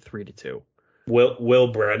he'll make it 3-2. Will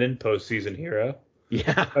Brennan postseason hero?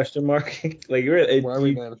 Yeah. Question mark. Like, why are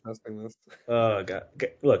we manifesting this? Oh God!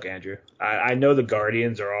 Look, Andrew. I know the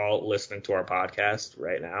Guardians are all listening to our podcast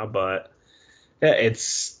right now, but yeah,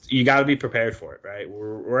 you got to be prepared for it, right?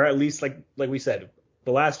 We're at least like we said,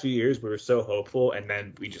 the last few years we were so hopeful, and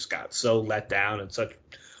then we just got so let down and such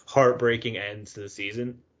heartbreaking ends to the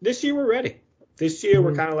season. This year we're ready. This year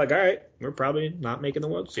we're kind of like, all right, we're probably not making the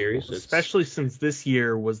World Series. Especially since this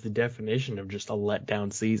year was the definition of just a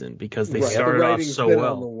letdown season because they started off so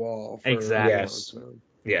well. On the wall exactly.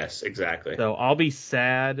 Yes, exactly. So I'll be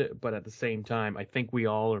sad, but at the same time, I think we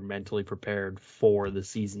all are mentally prepared for the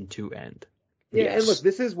season to end. Yeah, yes. And look,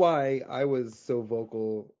 this is why I was so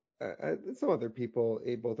vocal. Some other people,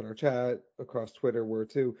 both in our chat, across Twitter, were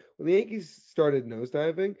too. When the Yankees started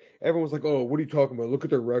nosediving, everyone was like, "Oh, what are you talking about? Look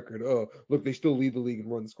at their record. Oh, look, they still lead the league in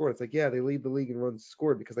runs scored." It's like, yeah, they lead the league in runs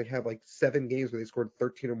scored because they have like 7 games where they scored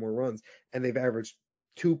 13 or more runs, and they've averaged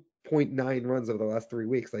 2.9 runs over the last 3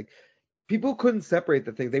 weeks. Like, people couldn't separate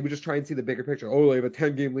the things. They would just try and see the bigger picture. Oh, they have a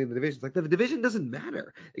 10-game lead in the division. It's like, the division doesn't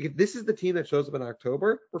matter. Like, if this is the team that shows up in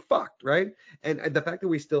October, we're fucked, right? And the fact that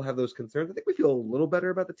we still have those concerns, I think we feel a little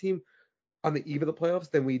better about the team on the eve of the playoffs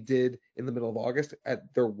than we did in the middle of August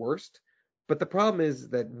at their worst. But the problem is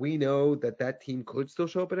that we know that team could still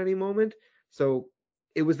show up at any moment. So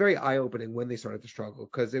it was very eye-opening when they started to struggle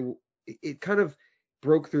because it kind of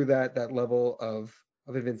broke through that level of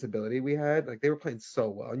invincibility we had. Like, they were playing so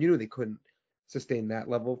well, and you knew they couldn't sustain that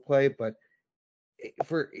level of play, but it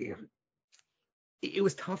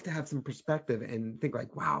was tough to have some perspective and think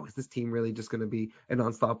like, wow, is this team really just going to be an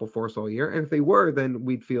unstoppable force all year? And if they were, then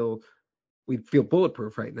we'd feel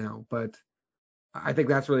bulletproof right now. But I think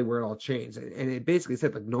that's really where it all changed. And it basically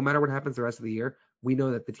said, like, no matter what happens the rest of the year, we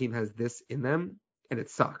know that the team has this in them, and it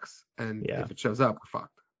sucks. And if it shows up, we're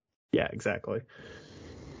fucked. Yeah, exactly.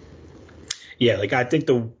 Yeah, like, I think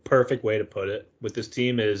the perfect way to put it with this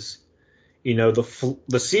team is,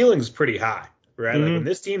 the ceiling's pretty high, right? Mm-hmm. Like, when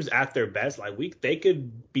this team's at their best, like, they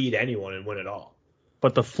could beat anyone and win it all.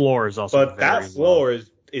 But the floor is also But that floor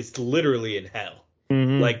is literally in hell.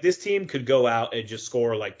 Mm-hmm. Like, this team could go out and just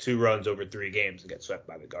score like 2 runs over 3 games and get swept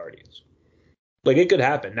by the Guardians. Like, it could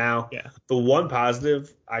happen. Now, the one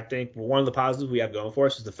positive, I think one of the positives we have going for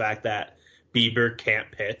us is the fact that Bieber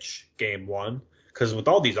can't pitch game 1. Because with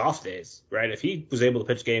all these off days, right, if he was able to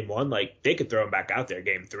pitch game 1, like, they could throw him back out there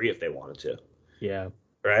game 3 if they wanted to. Yeah.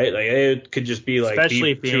 Right? Like, it could just be like,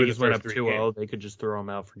 especially if the Yankees went up 2-0, they could just throw him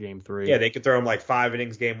out for game 3. Yeah, they could throw him like 5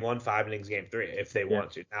 innings game 1, 5 innings game 3 if they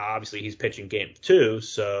want to. Now, obviously, he's pitching game 2,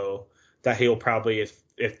 so that he'll probably,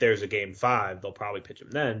 if there's a game 5, they'll probably pitch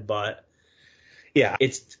him then. But yeah,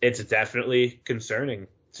 it's definitely concerning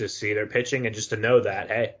to see their pitching and just to know that,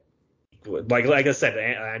 hey, like I said,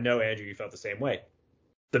 I know, Andrew, you felt the same way.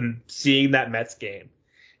 Seeing that Mets game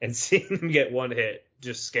and seeing them get one hit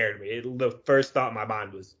just scared me. The first thought in my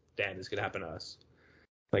mind was, damn, this could happen to us.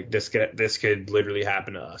 Like this could literally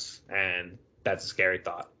happen to us, and that's a scary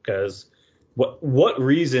thought because what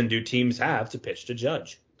reason do teams have to pitch to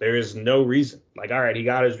Judge? There is no reason. Like, all right, he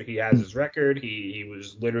has his record. He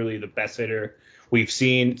was literally the best hitter we've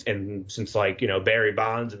seen since like Barry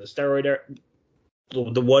Bonds and the steroid era.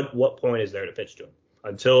 What point is there to pitch to him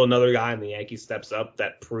until another guy in the Yankees steps up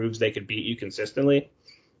that proves they could beat you consistently?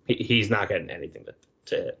 He's not getting anything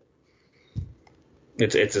to hit.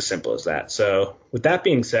 It's as simple as that. So with that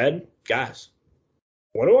being said, guys,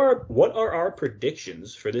 what are our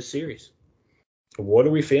predictions for this series? What are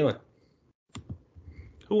we feeling?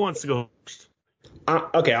 Who wants to go first?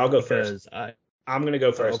 Okay, I'll go first. I'm gonna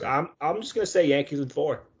go first. Okay. I'm just gonna say Yankees in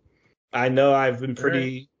 4. I know I've been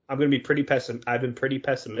pretty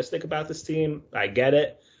pessimistic about this team. I get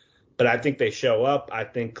it. But I think they show up. I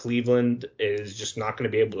think Cleveland is just not going to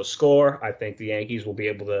be able to score. I think the Yankees will be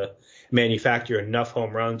able to manufacture enough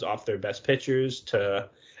home runs off their best pitchers to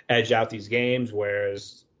edge out these games.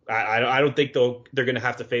 Whereas I don't think they're going to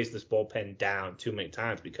have to face this bullpen down too many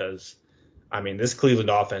times because, I mean, this Cleveland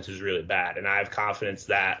offense is really bad. And I have confidence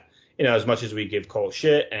that, as much as we give Cole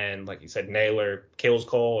shit and, like you said, Naylor kills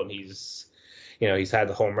Cole and he's had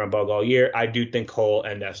the home run bug all year. I do think Cole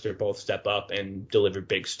and Nestor both step up and deliver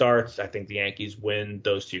big starts. I think the Yankees win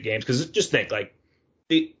those 2 games because just think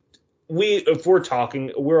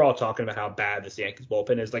we're all talking about how bad this Yankees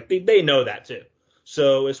bullpen is. Like they know that too.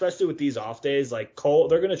 So especially with these off days, like Cole,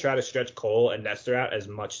 they're going to try to stretch Cole and Nestor out as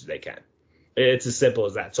much as they can. It's as simple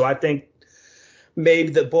as that. So I think maybe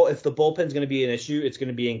if the bullpen's going to be an issue, it's going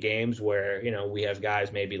to be in games where, we have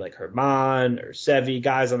guys maybe like Herman or Sevy,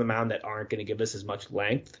 guys on the mound that aren't going to give us as much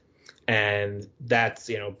length. And that's,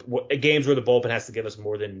 games where the bullpen has to give us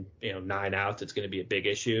more than, 9 outs, it's going to be a big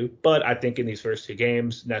issue. But I think in these first 2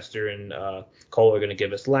 games, Nestor and Cole are going to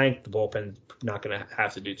give us length. The bullpen's not going to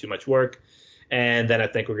have to do too much work. And then I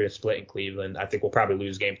think we're going to split in Cleveland. I think we'll probably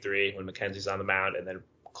lose game 3 when McKenzie's on the mound and then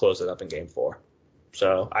close it up in game 4.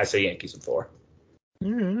 So I say Yankees in 4.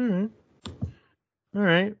 All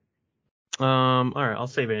right. All right. I'll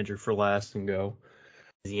save Andrew for last and go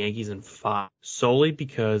the Yankees in 5 solely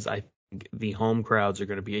because I think the home crowds are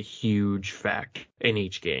going to be a huge factor in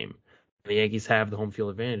each game. The Yankees have the home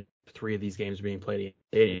field advantage. 3 of these games being played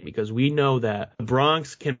in because we know that the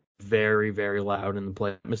Bronx can be very, very loud and the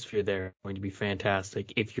play atmosphere there is going to be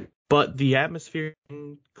fantastic. But the atmosphere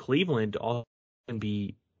in Cleveland also can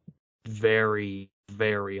be very,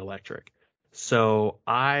 very electric. So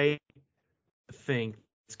I think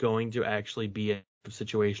it's going to actually be a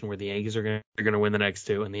situation where the Yankees are going to win the next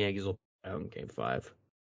 2, and the Yankees will play out in Game 5.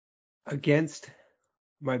 Against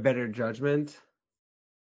my better judgment,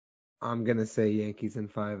 I'm going to say Yankees in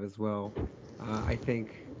 5 as well. I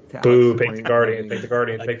think... Boo, take the Guardians, take the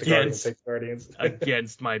Guardians, take the Guardians, take the Guardians.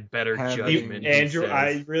 Against my better judgment. Andrew,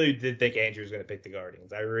 I really did think Andrew was going to pick the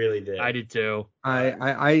Guardians. I really did. I did too.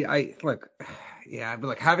 I look, yeah, but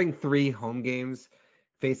like having 3 home games,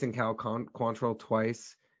 facing Cal Quantrill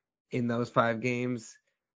twice in those 5 games,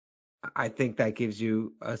 I think that gives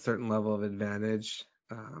you a certain level of advantage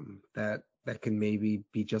that can maybe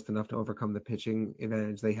be just enough to overcome the pitching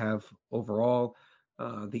advantage they have overall.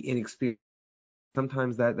 The inexperience,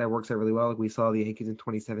 sometimes that works out really well. Like we saw the Yankees in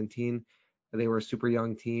 2017. They were a super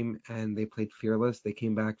young team and they played fearless. They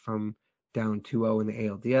came back from down 2-0 in the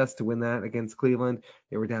ALDS to win that against Cleveland.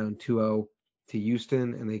 They were down 2-0 to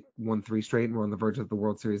Houston and they won 3 straight and were on the verge of the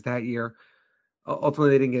World Series that year. Ultimately,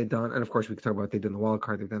 they didn't get it done. And of course, we could talk about what they did in the wild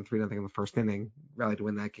card. They've done 3-0 in the first inning, rallied to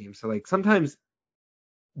win that game. So like sometimes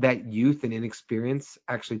that youth and inexperience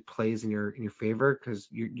actually plays in your favor because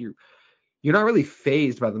you're not really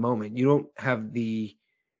phased by the moment. You don't have the,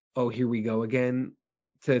 oh, here we go again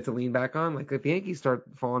to lean back on. Like if the Yankees start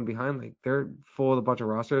falling behind, like they're full of a bunch of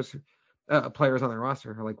players on their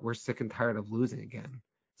roster who are like, we're sick and tired of losing again.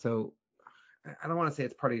 So I don't want to say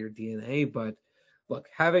it's part of your DNA, but look,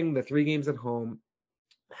 having the 3 games at home,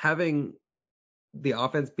 having the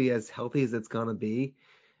offense be as healthy as it's going to be.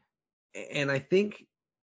 And I think,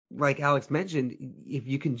 like Alex mentioned, if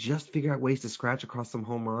you can just figure out ways to scratch across some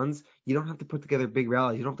home runs, you don't have to put together big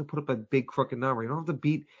rallies. You don't have to put up a big crooked number. You don't have to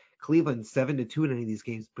beat Cleveland 7-2 in any of these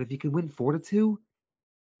games. But if you can win 4-2, you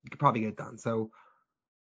could probably get it done. So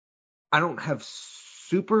I don't have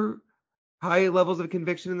super high levels of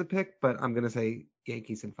conviction in the pick, but I'm going to say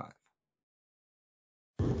Yankees in 5.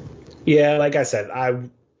 Yeah, like I said,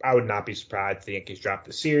 I would not be surprised if the Yankees drop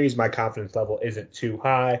the series. My confidence level isn't too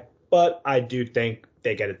high, but I do think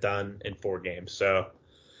they get it done in 4 games. So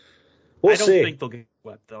we'll see. I don't think they'll get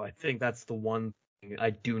swept, though. I think that's the one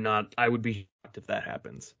I would be shocked if that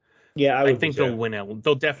happens. Yeah, I I would be think they'll too. win it.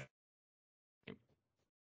 They'll definitely.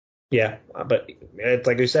 Yeah, but it's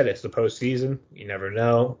like I said, it's the postseason. You never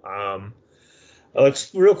know.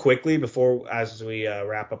 Let's real quickly before as we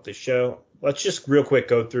wrap up the show, let's just real quick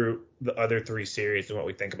go through the other three series and what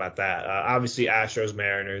we think about that. Obviously, Astros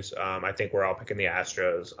Mariners. I think we're all picking the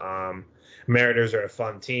Astros. Mariners are a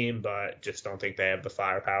fun team, but just don't think they have the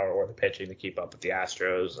firepower or the pitching to keep up with the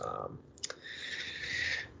Astros.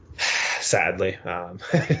 Sadly,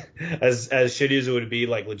 as shitty as it would be,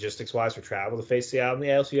 like logistics wise for travel to face Seattle in the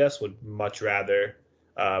ALCS, would much rather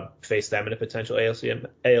face them in a potential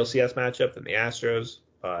ALCS matchup than the Astros.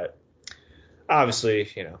 But obviously,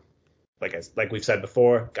 like we've said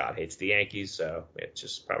before, God hates the Yankees, so it's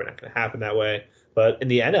just probably not going to happen that way. But in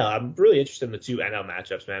the NL, I'm really interested in the two NL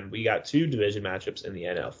matchups, man. We got two division matchups in the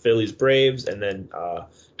NL: Phillies, Braves, and then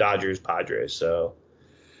Dodgers, Padres. So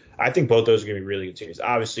I think both those are going to be really good series.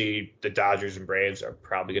 Obviously, the Dodgers and Braves are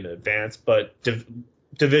probably going to advance, but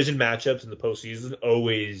division matchups in the postseason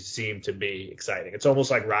always seem to be exciting. It's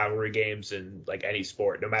almost like rivalry games in like any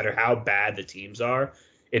sport. No matter how bad the teams are,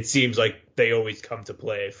 it seems like they always come to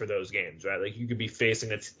play for those games, right? Like you could be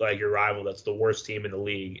facing like your rival that's the worst team in the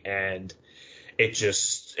league, and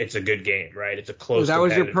it's a good game, right? It's a close. That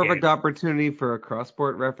was your perfect game. opportunity for a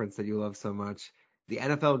cross-sport reference that you love so much. The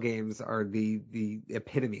NFL games are the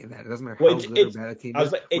epitome of that. It doesn't matter how good or bad a team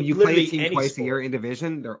is. When you play a team twice a year in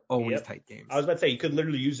division, they're always tight games. I was about to say you could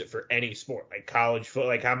literally use it for any sport, like college football.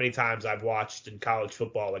 Like how many times I've watched in college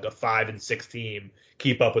football, like a 5-6 team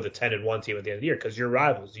keep up with a 10-1 team at the end of the year because you're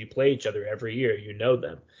rivals. You play each other every year. You know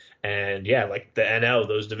them. And yeah, like the NL,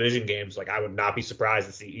 those division games, like I would not be surprised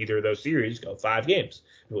to see either of those series go 5 games.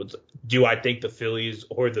 Do I think the Phillies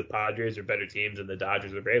or the Padres are better teams than the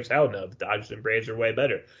Dodgers or the Braves? Hell no. The Dodgers and Braves are way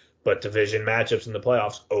better. But division matchups in the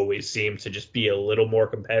playoffs always seem to just be a little more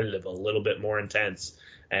competitive, a little bit more intense.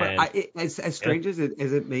 And as strange as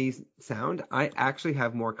it may sound, I actually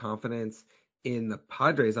have more confidence in the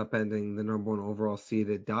Padres upending the number one overall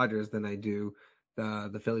seeded Dodgers than I do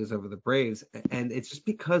the Phillies over the Braves. And it's just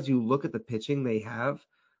because you look at the pitching they have.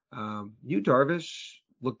 Yu Darvish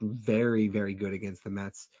looked very, very good against the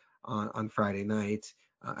Mets on Friday night.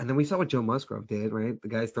 And then we saw what Joe Musgrove did, right? The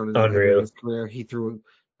guy's thrown a no-hitter in his career. He threw,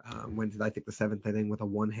 went to, I think, the 7th inning with a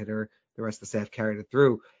 1-hitter. The rest of the staff carried it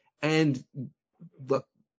through. And look,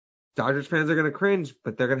 Dodgers fans are going to cringe,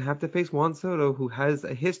 but they're going to have to face Juan Soto, who has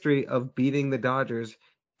a history of beating the Dodgers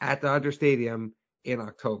at Dodger Stadium in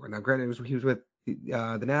October. Now, granted, he was with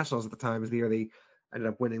the Nationals at the time, as the year they ended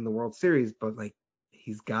up winning the World Series, but like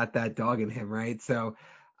he's got that dog in him, right? So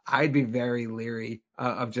I'd be very leery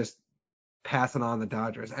of just passing on the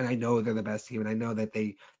Dodgers. And I know they're the best team, and I know that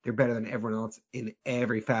they're better than everyone else in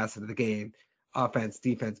every facet of the game: offense,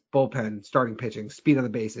 defense, bullpen, starting pitching, speed on the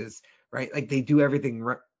bases, right? Like they do everything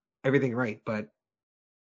right, but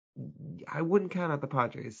I wouldn't count out the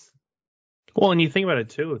Padres. Well, and you think about it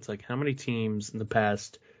too, it's like how many teams in the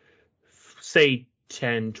past, say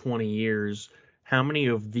 10, 20 years, how many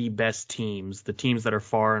of the best teams, the teams that are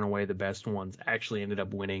far and away the best ones, actually ended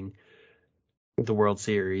up winning the World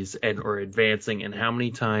Series or advancing, and how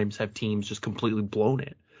many times have teams just completely blown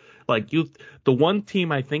it? Like the one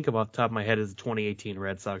team I think of off the top of my head is the 2018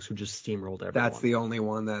 Red Sox, who just steamrolled everyone. That's the only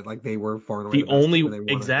one that like they were far and away the only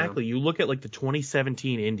exactly. You look at like the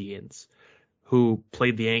 2017 Indians, who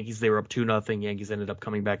played the Yankees. They were up 2-0. Yankees ended up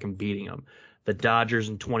coming back and beating them. The Dodgers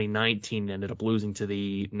in 2019 ended up losing to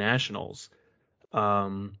the Nationals.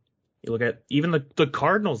 You look at even the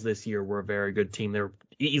Cardinals this year were a very good team. They were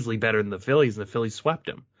easily better than the Phillies, and the Phillies swept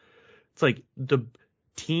them. It's like the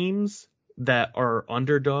teams that are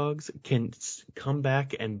underdogs can come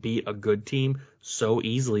back and beat a good team so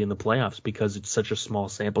easily in the playoffs because it's such a small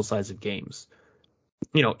sample size of games.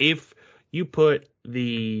 If you put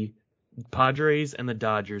the Padres and the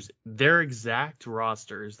Dodgers, their exact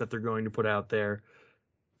rosters that they're going to put out there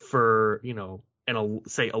for,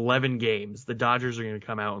 say 11 games, the Dodgers are going to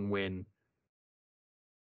come out and win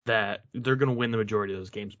that. They're going to win the majority of those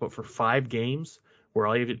games. But for 5 games where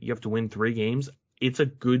all you have to win 3 games, it's a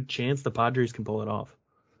good chance the Padres can pull it off.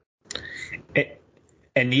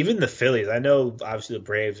 And even the Phillies, I know obviously the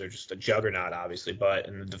Braves are just a juggernaut, obviously,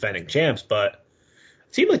 and the defending champs, but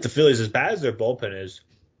a team like the Phillies, as bad as their bullpen is,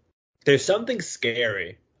 there's something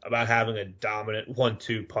scary about having a dominant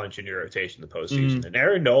 1-2 punch in your rotation in the postseason. And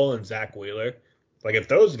Aaron Nola and Zach Wheeler, like if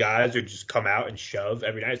those guys are just come out and shove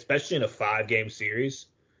every night, especially in a 5-game series,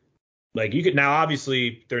 like you could now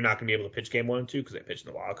obviously they're not going to be able to pitch game 1 and 2 because they pitch in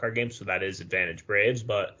the wild card game, so that is advantage Braves.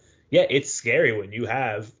 But yeah, it's scary when you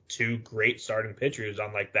have 2 great starting pitchers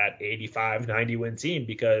on like that 85-90 win team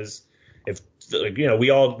because if we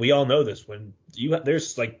all know this, when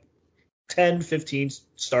there's like 10, 15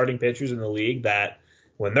 starting pitchers in the league that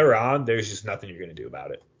when they're on, there's just nothing you're going to do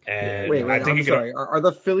about it. And Wait, I think I'm sorry. Are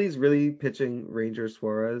the Phillies really pitching Ranger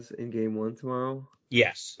Suarez in Game 1 tomorrow?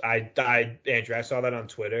 Yes, Andrew, I saw that on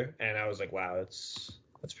Twitter, and I was like, wow,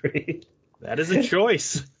 that's pretty. That is a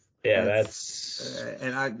choice. Yeah,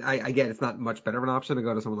 and I get it's not much better of an option to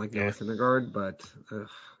go to someone like Noah Syndergaard, but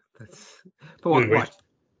that's. But watch.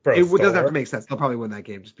 Bro, It doesn't have to make sense. They'll probably win that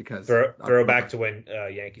game just because. Throw back to when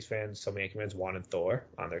some Yankee fans wanted Thor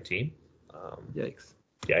on their team.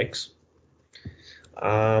 Yikes.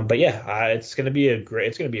 But yeah, it's gonna be a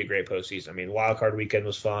great postseason. I mean, wild card weekend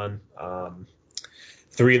was fun.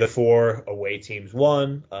 3 of the 4 away teams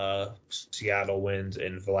won. Seattle wins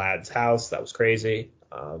in Vlad's house. That was crazy.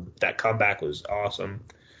 That comeback was awesome.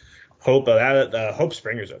 Hope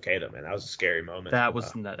Springer's okay though, man. That was a scary moment. That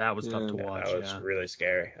was tough to watch. That was really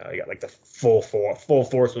scary. He got like the full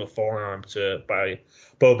force of a forearm by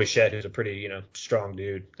Bo Bichette, who's a pretty strong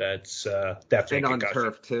dude. That's definitely and on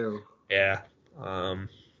turf too. Yeah.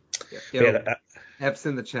 F's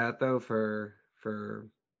in the chat though for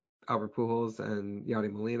Albert Pujols and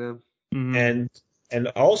Yadi Molina. Mm-hmm. And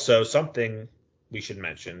also something we should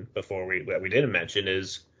mention that we didn't mention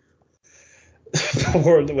is I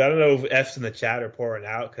don't know if F's in the chat are pouring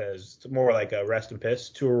out because it's more like a rest in piss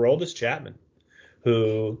to Aroldis Chapman,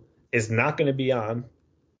 who is not going to be on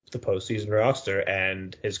the postseason roster,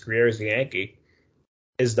 and his career as a Yankee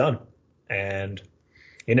is done. And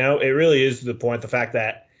it really is to the point, the fact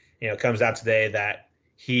that it comes out today that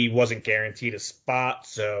he wasn't guaranteed a spot,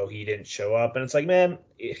 so he didn't show up. And it's like, man,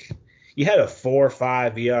 you had a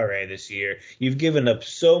 4.5 ERA this year. You've given up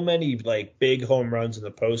so many big home runs in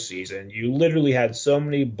the postseason. You literally had so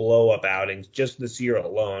many blow up outings just this year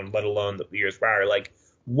alone, let alone the years prior.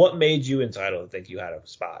 What made you entitled to think you had a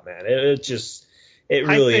spot, man? It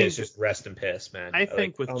really is just rest and piss, man. I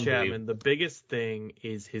think with Chapman, the biggest thing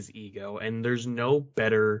is his ego, and there's no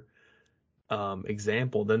better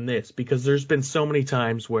example than this, because there's been so many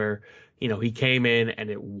times where he came in and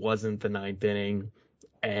it wasn't the ninth inning,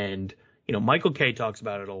 and Michael Kay talks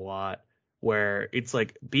about it a lot, where it's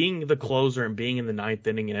like being the closer and being in the ninth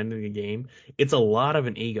inning and ending the game, it's a lot of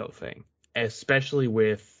an ego thing, especially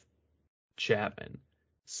with Chapman.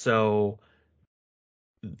 So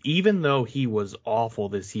even though he was awful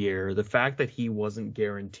this year, the fact that he wasn't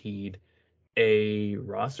guaranteed a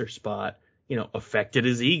roster spot, affected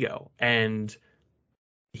his ego. And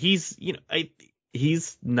he's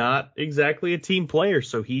not exactly a team player,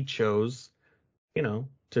 so he chose,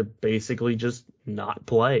 to basically just not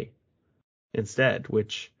play instead,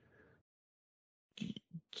 which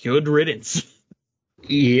good riddance.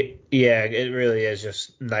 Yeah, it really is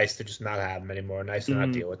just nice to just not have him anymore. Nice to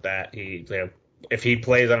not deal with that. If he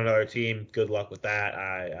plays on another team, good luck with that.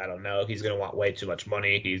 I don't know. He's going to want way too much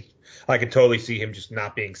money. I could totally see him just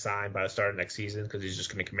not being signed by the start of next season because he's just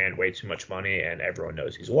going to command way too much money, and everyone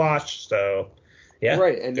knows he's washed. So, yeah.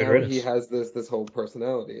 Right, and now he has this whole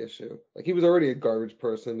personality issue. He was already a garbage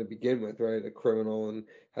person to begin with, right? A criminal, and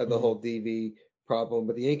had the whole DV problem.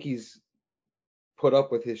 But the Yankees put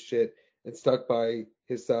up with his shit and stuck by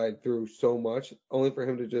his side through so much, only for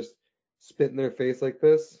him to just spit in their face like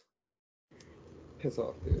this. Piss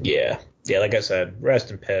off, dude. Yeah, like I said,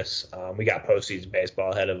 rest in piss. We got postseason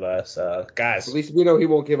baseball ahead of us, guys. At least we know he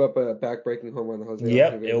won't give up a back-breaking home run to Jose.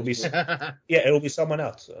 Yep, it'll be someone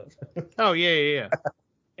else. Oh yeah.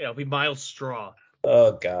 It'll be Miles Straw.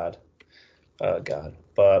 Oh God.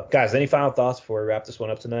 But guys, any final thoughts before we wrap this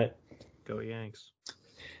one up tonight? Go Yanks.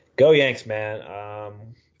 Go Yanks, man.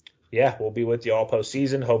 Yeah, we'll be with you all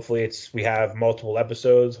postseason. Hopefully we have multiple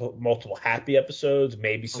episodes, multiple happy episodes,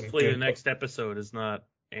 maybe some. Hopefully the next episode is not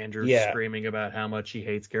Andrew screaming about how much he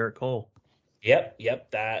hates Garrett Cole. Yep,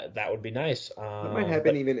 that would be nice. That might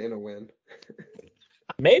happen even in a win.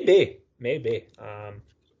 Maybe.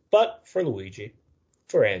 But for Luigi,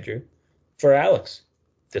 for Andrew, for Alex,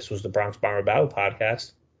 this was the Bronx Bomber Battle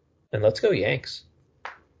Podcast, and let's go Yanks.